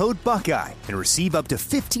using code Buckeye and receive up to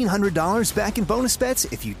 $1,500 back in bonus bets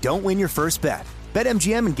if you don't win your first bet.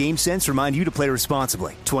 BetMGM and GameSense remind you to play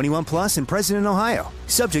responsibly. 21 plus and present in Ohio.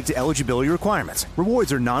 Subject to eligibility requirements.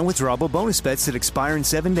 Rewards are non-withdrawable bonus bets that expire in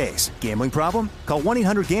 7 days. Gambling problem? Call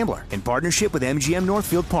 1-800-GAMBLER in partnership with MGM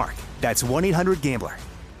Northfield Park. That's 1-800-GAMBLER.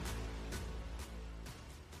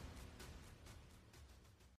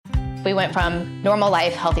 We went from normal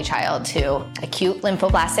life, healthy child to acute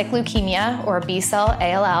lymphoblastic leukemia or B-cell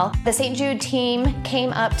ALL. The St. Jude team came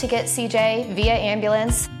up to get CJ via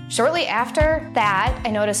ambulance. Shortly after that, I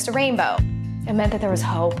noticed a rainbow. It meant that there was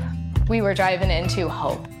hope. We were driving into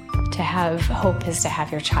hope. To have hope is to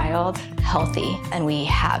have your child healthy, and we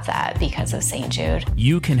have that because of St. Jude.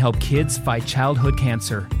 You can help kids fight childhood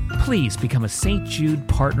cancer. Please become a St. Jude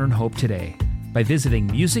Partner in Hope today by visiting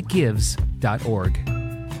musicgives.org.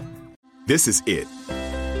 This is it.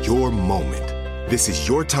 Your moment. This is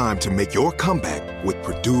your time to make your comeback with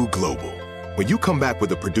Purdue Global. When you come back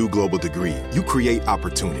with a Purdue Global degree, you create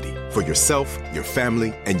opportunity for yourself, your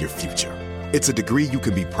family, and your future. It's a degree you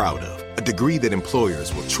can be proud of, a degree that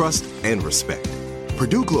employers will trust and respect.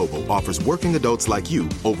 Purdue Global offers working adults like you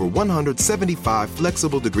over 175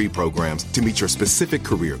 flexible degree programs to meet your specific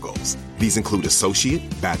career goals. These include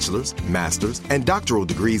associate, bachelor's, master's, and doctoral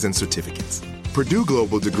degrees and certificates. Purdue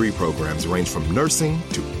Global degree programs range from nursing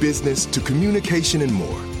to business to communication and more.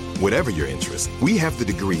 Whatever your interest, we have the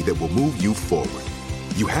degree that will move you forward.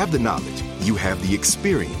 You have the knowledge, you have the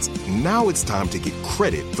experience. Now it's time to get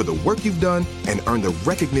credit for the work you've done and earn the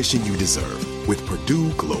recognition you deserve with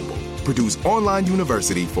Purdue Global, Purdue's online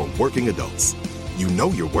university for working adults. You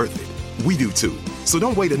know you're worth it. We do too. So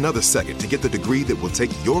don't wait another second to get the degree that will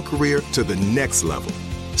take your career to the next level.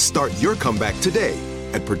 Start your comeback today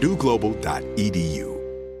at purdueglobal.edu.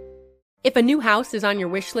 If a new house is on your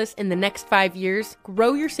wish list in the next 5 years,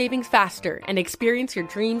 grow your savings faster and experience your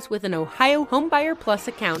dreams with an Ohio Homebuyer Plus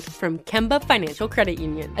account from Kemba Financial Credit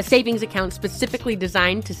Union. A savings account specifically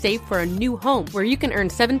designed to save for a new home where you can earn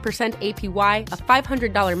 7% APY, a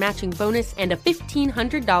 $500 matching bonus, and a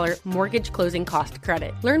 $1,500 mortgage closing cost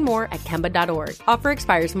credit. Learn more at Kemba.org. Offer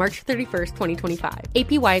expires March 31st, 2025.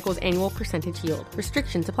 APY equals annual percentage yield.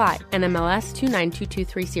 Restrictions apply. NMLS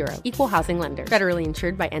 292230. Equal housing lender. Federally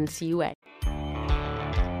insured by NCUA.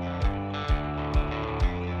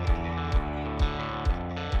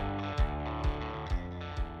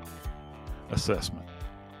 Assessment.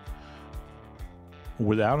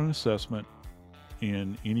 Without an assessment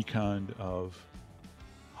in any kind of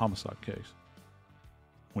homicide case,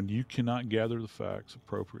 when you cannot gather the facts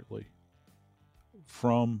appropriately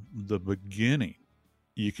from the beginning,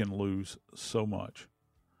 you can lose so much.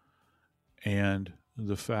 And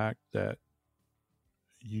the fact that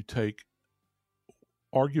you take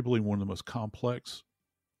arguably one of the most complex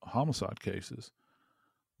homicide cases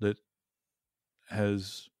that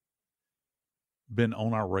has been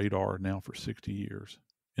on our radar now for 60 years,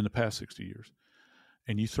 in the past 60 years,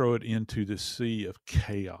 and you throw it into this sea of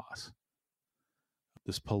chaos,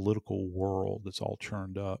 this political world that's all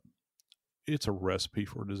churned up, it's a recipe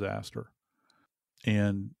for disaster.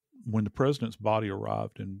 And when the president's body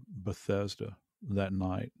arrived in Bethesda that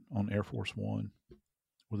night on Air Force One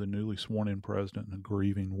with a newly sworn-in president and a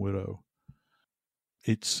grieving widow,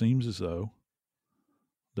 it seems as though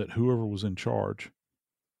that whoever was in charge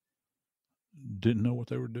didn't know what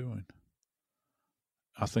they were doing.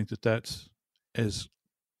 I think that that's as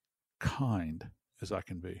kind as I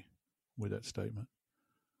can be with that statement,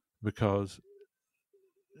 because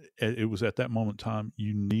it was at that moment in time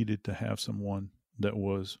you needed to have someone that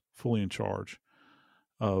was fully in charge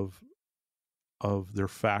of their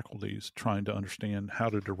faculties, trying to understand how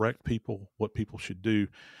to direct people, what people should do.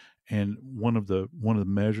 And one of the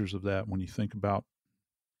measures of that, when you think about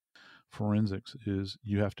forensics, is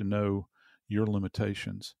you have to know your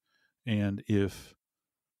limitations. And if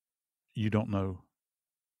you don't know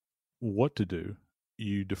what to do,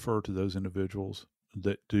 you defer to those individuals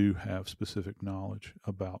that do have specific knowledge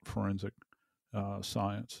about forensic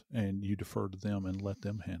science, and you defer to them and let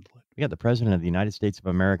them handle it. We got the president of the United States of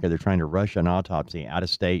America. They're trying to rush an autopsy out of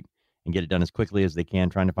state, and get it done as quickly as they can,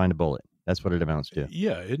 trying to find a bullet. That's what it amounts to.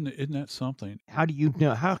 Yeah, isn't that something? How do you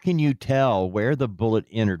know? How can you tell where the bullet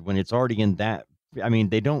entered when it's already in that? I mean,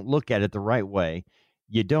 they don't look at it the right way.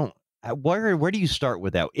 You don't. Where do you start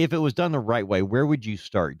with that? If it was done the right way, where would you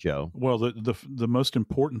start, Joe? Well, the most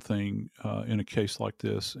important thing in a case like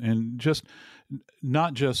this, and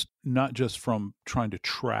not just from trying to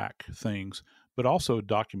track things, but also a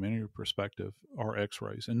documentary perspective, are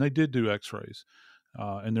X-rays, and they did do X-rays,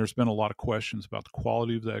 and there's been a lot of questions about the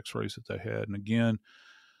quality of the X-rays that they had, and again,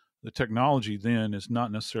 the technology then is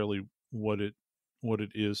not necessarily what it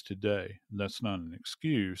is today. That's not an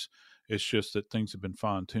excuse. It's just that things have been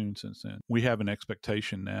fine-tuned since then. We have an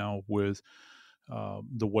expectation now with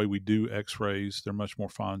the way we do X-rays. They're much more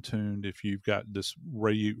fine-tuned. If you've got this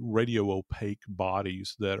radio opaque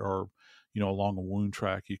bodies that are, along a wound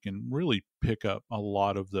track, you can really pick up a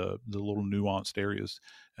lot of the little nuanced areas.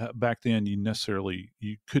 Back then,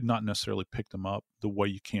 you could not necessarily pick them up the way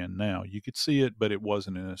you can now. You could see it, but it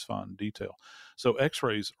wasn't in as fine detail. So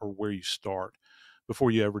X-rays are where you start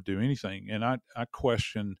before you ever do anything. And I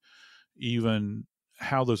question even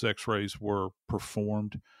how those X-rays were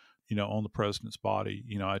performed, on the president's body.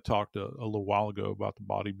 I talked a little while ago about the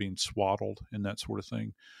body being swaddled and that sort of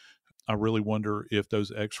thing. I really wonder if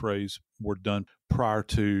those X-rays were done prior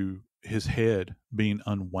to his head being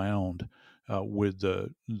unwound with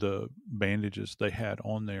the bandages they had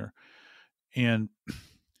on there. And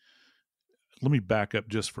let me back up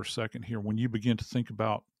just for a second here. When you begin to think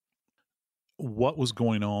about what was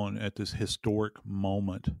going on at this historic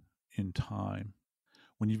moment in time,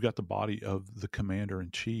 when you've got the body of the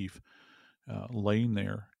commander-in-chief laying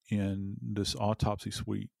there in this autopsy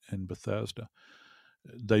suite in Bethesda,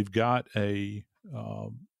 they've got this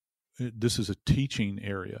is a teaching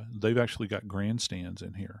area. They've actually got grandstands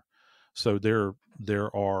in here. So there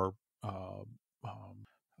are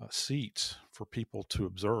seats for people to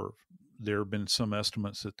observe. There have been some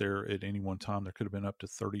estimates that at any one time, there could have been up to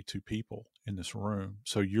 32 people in this room.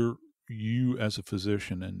 So you as a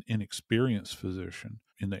physician, an inexperienced physician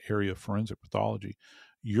in the area of forensic pathology,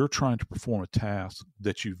 you're trying to perform a task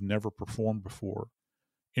that you've never performed before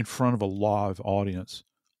in front of a live audience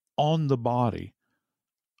on the body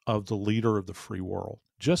of the leader of the free world.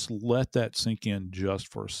 Just let that sink in just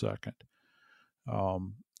for a second.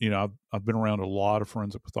 I've been around a lot of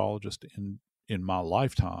forensic pathologists in my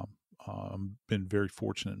lifetime. I've been very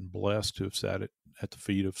fortunate and blessed to have sat at the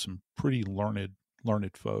feet of some pretty learned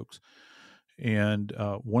folks. And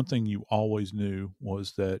one thing you always knew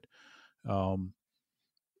was that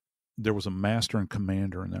there was a master and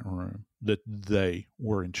commander in that room, that they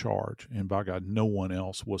were in charge. And by God, no one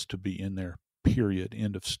else was to be in there, period,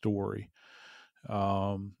 end of story.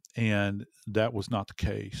 And that was not the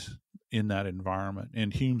case in that environment.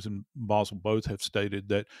 And Humes and Boswell both have stated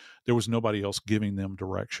that there was nobody else giving them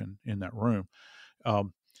direction in that room.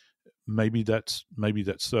 Maybe that's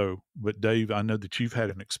so. But Dave, I know that you've had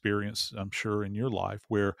an experience, I'm sure, in your life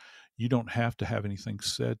where you don't have to have anything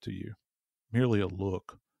said to you, merely a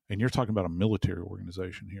look. And you're talking about a military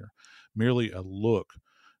organization here. Merely a look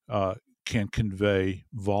can convey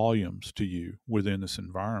volumes to you within this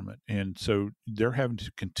environment. And so they're having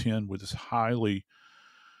to contend with this highly,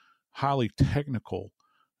 highly technical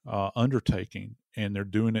undertaking, and they're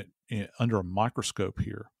doing it under a microscope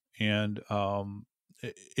here. And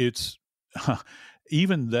it's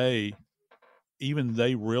even they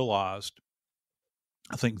realized,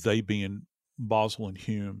 I think they being Boswell and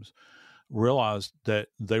Humes, realized that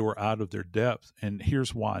they were out of their depth. And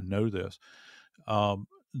here's why I know this.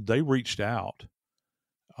 They reached out,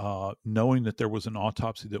 knowing that there was an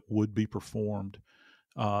autopsy that would be performed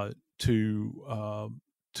to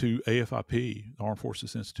AFIP, Armed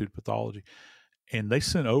Forces Institute of Pathology, and they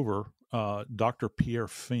sent over Dr. Pierre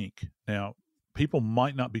Fink. Now, people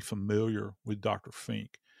might not be familiar with Dr.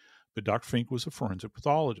 Fink, but Dr. Fink was a forensic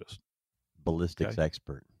pathologist. Ballistics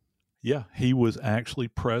expert. Yeah, he was actually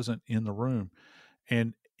present in the room.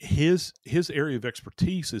 And his area of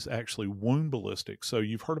expertise is actually wound ballistics. So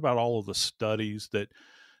you've heard about all of the studies that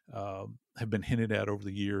have been hinted at over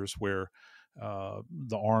the years where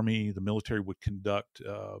the Army, the military would conduct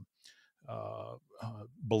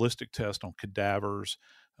ballistic tests on cadavers,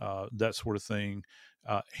 that sort of thing.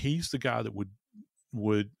 He's the guy that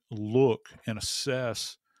would look and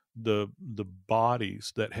assess the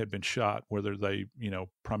bodies that had been shot, whether they,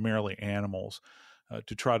 primarily animals,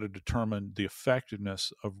 to try to determine the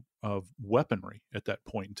effectiveness of weaponry at that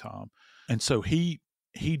point in time. And so he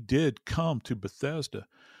did come to Bethesda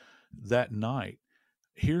that night.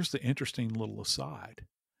 Here's the interesting little aside.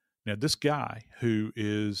 Now, this guy who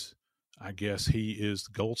is, I guess he is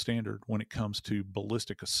the gold standard when it comes to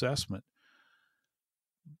ballistic assessment.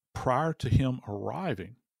 Prior to him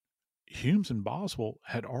arriving, Humes and Boswell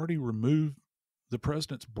had already removed the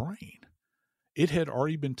president's brain. It had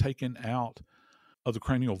already been taken out of the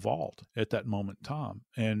cranial vault at that moment in time.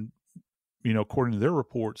 And, according to their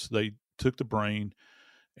reports, they took the brain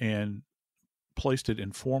and placed it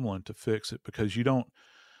in formalin to fix it, because you don't,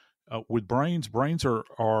 with brains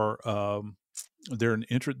are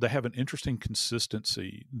they have an interesting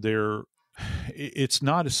consistency. It's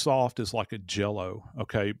not as soft as like a Jello.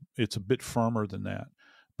 Okay. It's a bit firmer than that.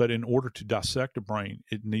 But in order to dissect a brain,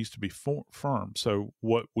 it needs to be firm. So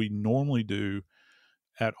what we normally do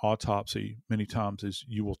at autopsy many times is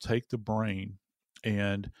you will take the brain,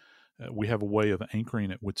 and we have a way of anchoring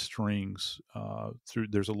it with strings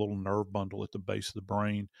there's a little nerve bundle at the base of the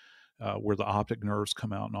brain where the optic nerves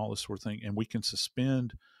come out and all this sort of thing. And we can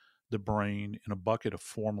suspend the brain in a bucket of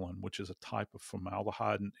formalin, which is a type of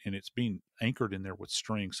formaldehyde, and it's being anchored in there with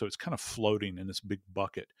strings. So it's kind of floating in this big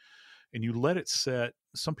bucket. And you let it set.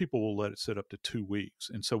 Some people will let it sit up to 2 weeks.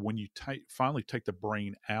 And so when you finally take the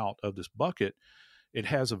brain out of this bucket, it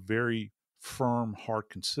has a very firm, hard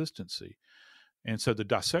consistency. And so the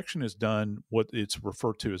dissection is done what it's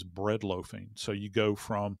referred to as bread loafing. So you go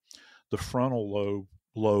from the frontal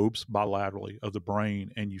lobes bilaterally of the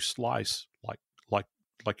brain, and you slice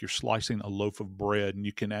like you're slicing a loaf of bread, and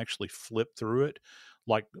you can actually flip through it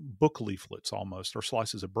like book leaflets almost, or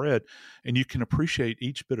slices of bread, and you can appreciate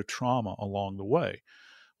each bit of trauma along the way.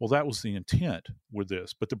 Well, that was the intent with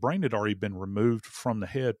this, but the brain had already been removed from the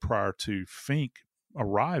head prior to Fink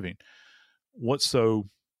arriving. What's so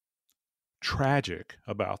tragic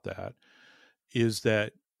about that is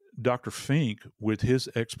that Dr. Fink, with his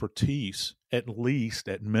expertise, at least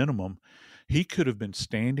at minimum, he could have been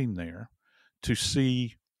standing there to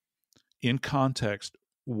see in context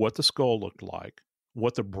what the skull looked like,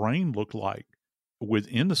 what the brain looked like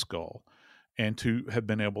within the skull, and to have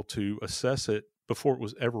been able to assess it before it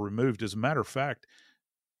was ever removed. As a matter of fact,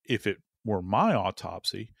 if it were my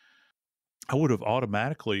autopsy, I would have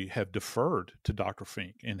automatically have deferred to Dr.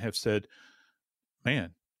 Fink and have said,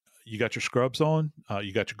 man, you got your scrubs on,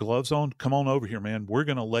 you got your gloves on, come on over here, man. We're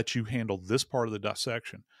going to let you handle this part of the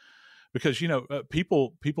dissection. Because,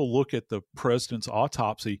 people look at the president's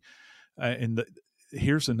autopsy, and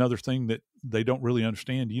here's another thing that they don't really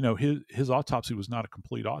understand. His autopsy was not a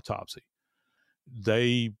complete autopsy.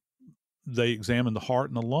 They examined the heart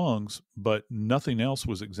and the lungs, but nothing else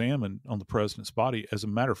was examined on the president's body. As a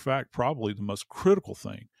matter of fact, probably the most critical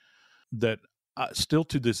thing that still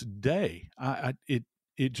to this day,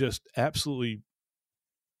 it just absolutely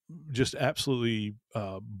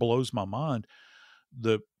blows my mind.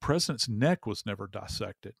 The president's neck was never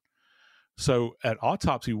dissected. So at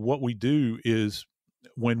autopsy, what we do is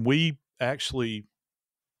when we actually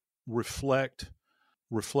reflect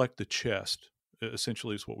the chest,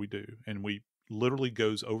 essentially is what we do. And we literally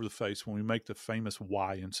goes over the face when we make the famous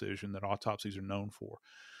Y incision that autopsies are known for.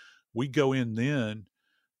 We go in then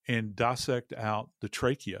and dissect out the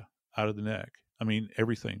trachea out of the neck. I mean,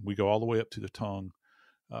 everything. We go all the way up to the tongue,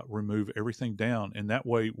 remove everything down. And that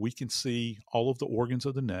way we can see all of the organs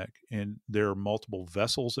of the neck. And there are multiple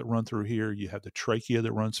vessels that run through here. You have the trachea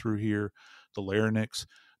that runs through here, the larynx,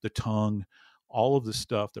 the tongue, all of the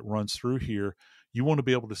stuff that runs through here. You want to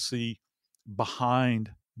be able to see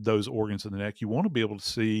behind those organs of the neck. You want to be able to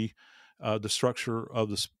see the structure of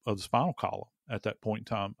the spinal column at that point in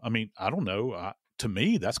time. I mean, I don't know. To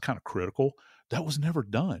me, that's kind of critical. That was never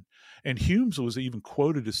done. And Humes was even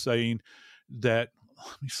quoted as saying that,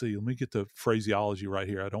 let me get the phraseology right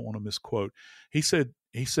here. I don't want to misquote. He said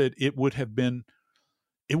it would have been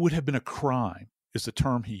a crime, is the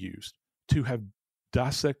term he used, to have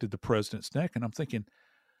dissected the president's neck. And I'm thinking,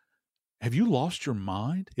 have you lost your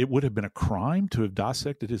mind? It would have been a crime to have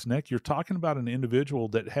dissected his neck. You're talking about an individual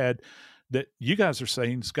that you guys are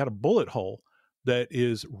saying it's got a bullet hole that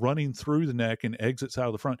is running through the neck and exits out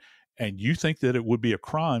of the front. And you think that it would be a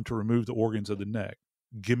crime to remove the organs of the neck?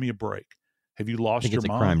 Give me a break. Have you lost your mind?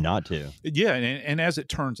 It's a crime not to. Yeah. And as it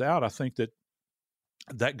turns out, I think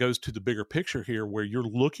that goes to the bigger picture here, where you're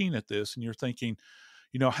looking at this and you're thinking,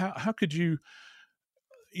 how could you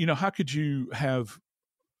have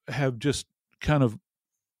just kind of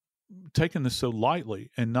taken this so lightly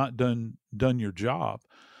and not done your job?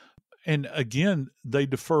 And again, they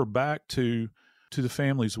defer back to the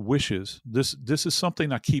family's wishes. This is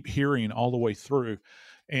something I keep hearing all the way through.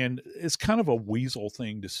 And it's kind of a weasel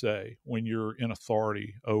thing to say when you're in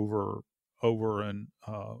authority over an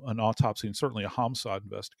autopsy, and certainly a homicide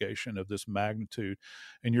investigation of this magnitude.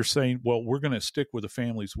 And you're saying, well, we're going to stick with the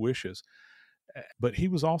family's wishes. But he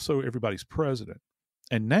was also everybody's president.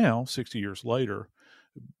 And now, 60 years later,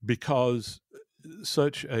 because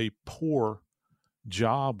such a poor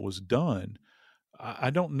job was done, I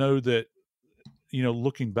don't know that,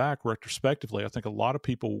 looking back retrospectively, I think a lot of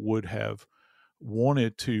people would have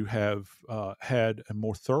wanted to have had a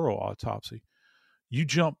more thorough autopsy. You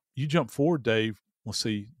jump forward, Dave. Let's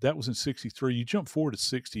see, that was in 63. You jump forward to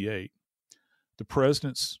 68. The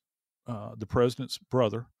president's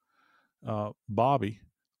brother, Bobby,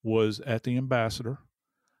 was at the Ambassador.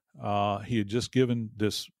 He had just given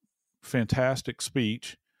this fantastic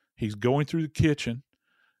speech. He's going through the kitchen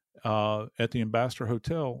at the Ambassador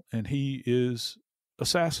Hotel, and he is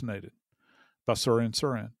assassinated by Sirhan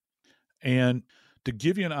Sirhan. And to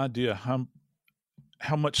give you an idea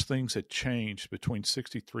how much things had changed between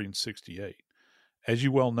 63 and 68, as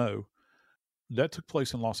you well know, that took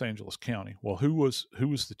place in Los Angeles County. Well, who was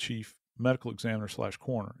the chief medical examiner /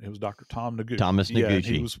 coroner? It was Dr. Thomas Noguchi.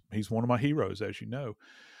 Yeah, he's one of my heroes, as you know.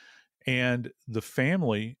 And the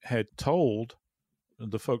family had told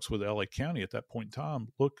the folks with LA County at that point in time,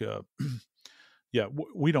 look,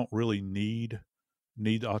 we don't really need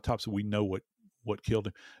the autopsy. We know what killed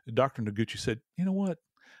him. Dr. Noguchi said, you know what?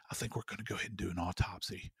 I think we're going to go ahead and do an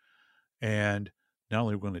autopsy. And not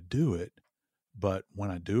only are we going to do it, but when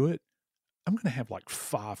I do it, I'm going to have like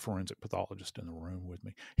 5 forensic pathologists in the room with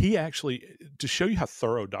me. He actually, to show you how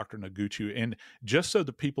thorough Dr. Noguchi, and just so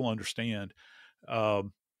that people understand,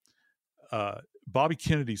 Bobby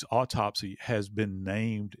Kennedy's autopsy has been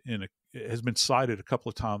has been cited a couple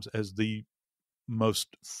of times as the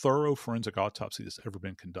most thorough forensic autopsy that's ever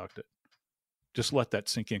been conducted. Just let that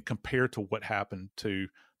sink in compared to what happened to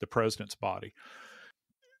the president's body.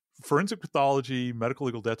 Forensic pathology, medical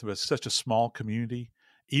legal death is such a small community.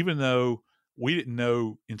 Even though we didn't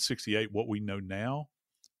know in 68 what we know now,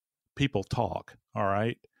 people talk, all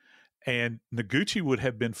right? And Noguchi would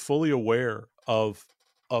have been fully aware of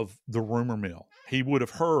the rumor mill. He would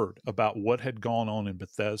have heard about what had gone on in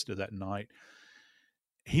Bethesda that night.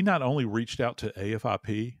 He not only reached out to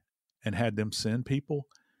AFIP and had them send people,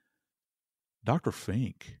 Dr.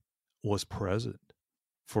 Fink was present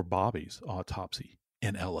for Bobby's autopsy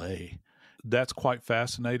in LA. That's quite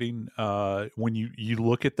fascinating. When you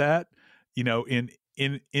look at that, in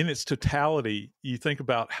its totality, you think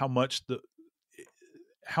about how much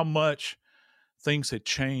things had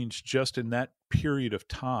changed just in that period of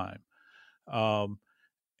time.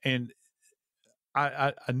 And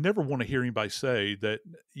I never want to hear anybody say that,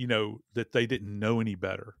 that they didn't know any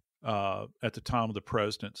better at the time of the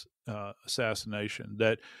president's assassination,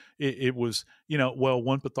 that it was,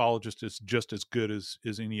 one pathologist is just as good as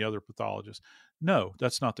any other pathologist. No,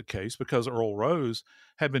 that's not the case, because Earl Rose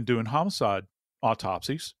had been doing homicide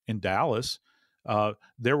autopsies in Dallas.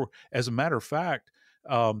 There were, as a matter of fact,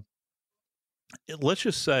 let's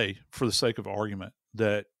just say, for the sake of argument,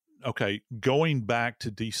 that, okay, going back to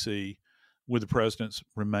D.C. with the president's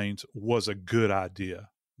remains was a good idea,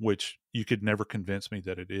 which you could never convince me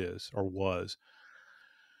that it is or was.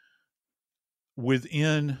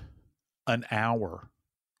 Within an hour's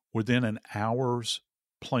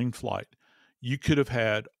plane flight, you could have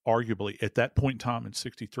had, arguably, at that point in time in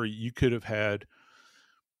 63, you could have had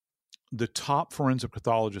the top forensic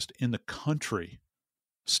pathologist in the country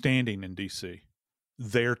standing in D.C.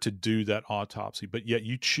 there to do that autopsy. But yet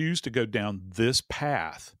you choose to go down this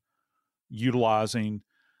path, utilizing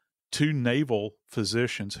 2 naval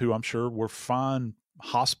physicians who I'm sure were fine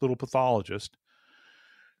hospital pathologists,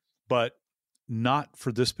 but not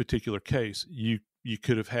for this particular case. You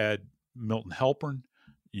could have had Milton Halpern.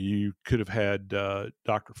 You could have had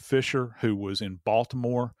Dr. Fisher, who was in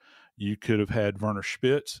Baltimore. You could have had Werner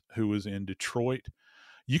Spitz, who was in Detroit.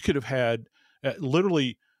 You could have had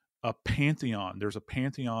literally a pantheon. There's a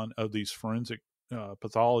pantheon of these forensic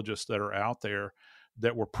pathologists that are out there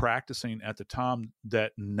that were practicing at the time,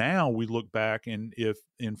 that now we look back, and if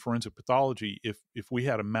in forensic pathology, if we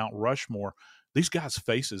had a Mount Rushmore, these guys'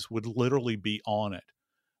 faces would literally be on it.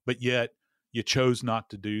 But yet you chose not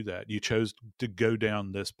to do that. You chose to go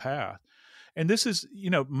down this path. And this is,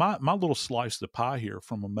 my little slice of the pie here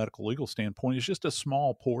from a medical legal standpoint is just a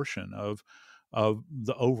small portion of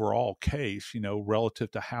the overall case,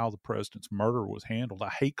 relative to how the president's murder was handled. I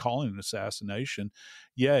hate calling it an assassination.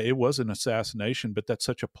 Yeah, it was an assassination, but that's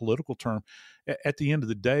such a political term. At the end of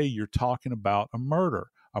the day, you're talking about a murder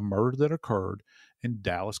that occurred in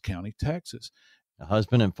Dallas County, Texas. The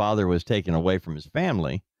husband and father was taken away from his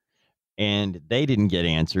family, and they didn't get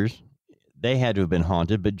answers. They had to have been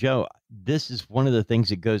haunted. But Joe, this is one of the things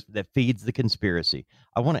that feeds the conspiracy.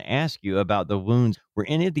 I want to ask you about the wounds. Were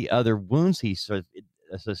any of the other wounds he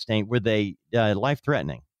sustained, were they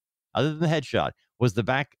life-threatening? Other than the headshot, was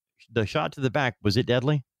the shot to the back, was it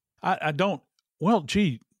deadly? I don't, well,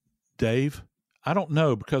 gee, Dave, I don't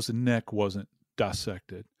know because the neck wasn't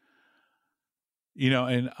dissected.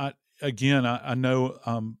 And I know,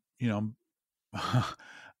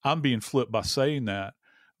 I'm being flipped by saying that,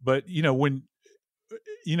 but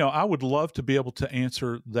I would love to be able to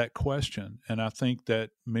answer that question. And I think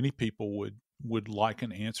that many people would like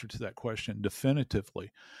an answer to that question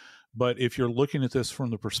definitively. But if you're looking at this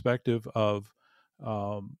from the perspective of,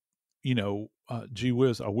 gee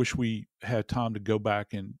whiz, I wish we had time to go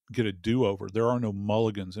back and get a do-over. There are no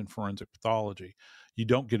mulligans in forensic pathology. You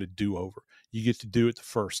don't get a do-over. You get to do it the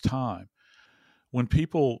first time. When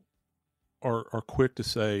people are quick to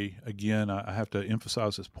say, again, I have to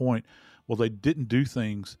emphasize this point, well, they didn't do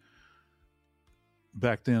things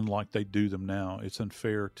back then like they do them now. It's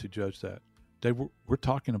unfair to judge that. Dave, we're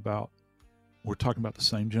talking about the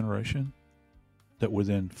same generation that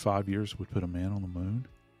within 5 years would put a man on the moon.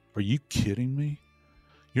 Are you kidding me?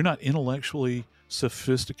 You're not intellectually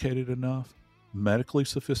sophisticated enough, medically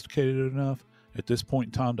sophisticated enough at this point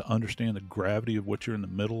in time to understand the gravity of what you're in the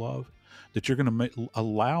middle of, that you're going to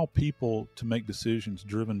allow people to make decisions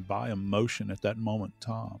driven by emotion at that moment in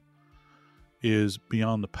time is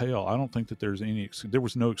beyond the pale. I don't think that there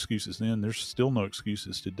was no excuses then. There's still no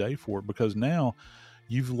excuses today for it, because now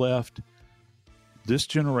you've left this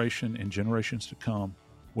generation and generations to come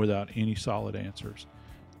without any solid answers.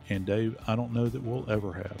 And Dave, I don't know that we'll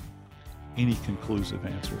ever have any conclusive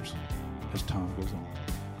answers as time goes on.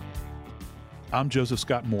 I'm Joseph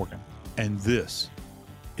Scott Morgan, and this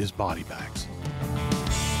is Body Bags.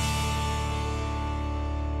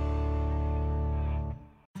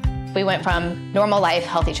 We went from normal life,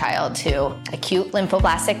 healthy child to acute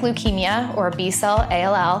lymphoblastic leukemia, or B-cell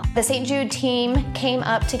ALL. The St. Jude team came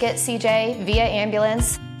up to get CJ via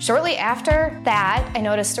ambulance. Shortly after that, I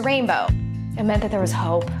noticed a rainbow. It meant that there was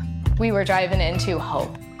hope. We were driving into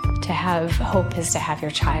hope. To have hope is to have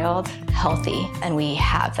your child healthy, and we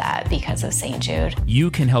have that because of St. Jude. You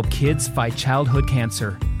can help kids fight childhood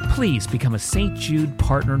cancer. Please become a St. Jude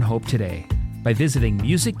Partner in Hope today by visiting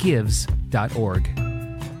musicgives.org.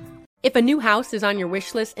 If a new house is on your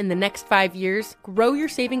wish list in the next 5 years, grow your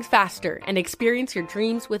savings faster and experience your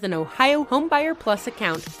dreams with an Ohio Homebuyer Plus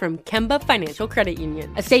account from Kemba Financial Credit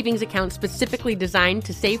Union. A savings account specifically designed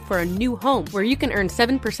to save for a new home, where you can earn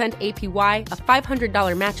 7% APY, a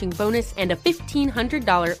 $500 matching bonus, and a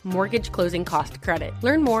 $1,500 mortgage closing cost credit.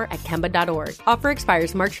 Learn more at Kemba.org. Offer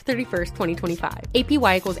expires March 31st, 2025.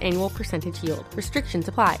 APY equals annual percentage yield. Restrictions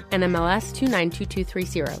apply. NMLS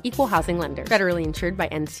 292230. Equal housing lender. Federally insured by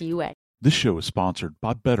NCUA. This show is sponsored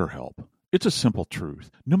by BetterHelp. It's a simple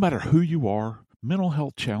truth. No matter who you are, mental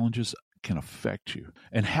health challenges can affect you,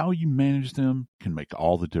 and how you manage them can make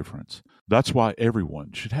all the difference. That's why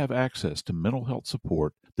everyone should have access to mental health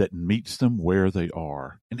support that meets them where they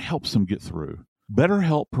are and helps them get through.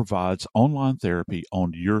 BetterHelp provides online therapy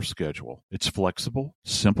on your schedule. It's flexible,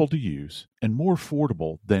 simple to use, and more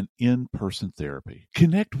affordable than in-person therapy.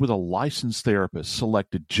 Connect with a licensed therapist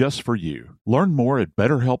selected just for you. Learn more at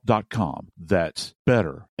BetterHelp.com. That's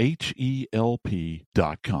better, HELP.com.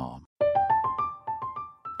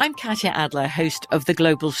 I'm Katya Adler, host of The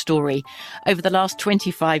Global Story. Over the last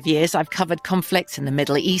 25 years, I've covered conflicts in the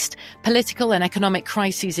Middle East, political and economic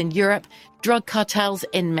crises in Europe, drug cartels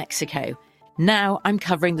in Mexico. Now I'm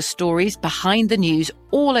covering the stories behind the news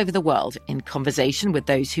all over the world in conversation with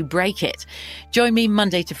those who break it. Join me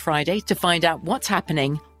Monday to Friday to find out what's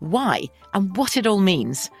happening, why, and what it all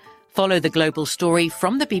means. Follow The Global Story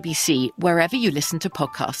from the BBC wherever you listen to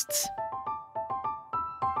podcasts.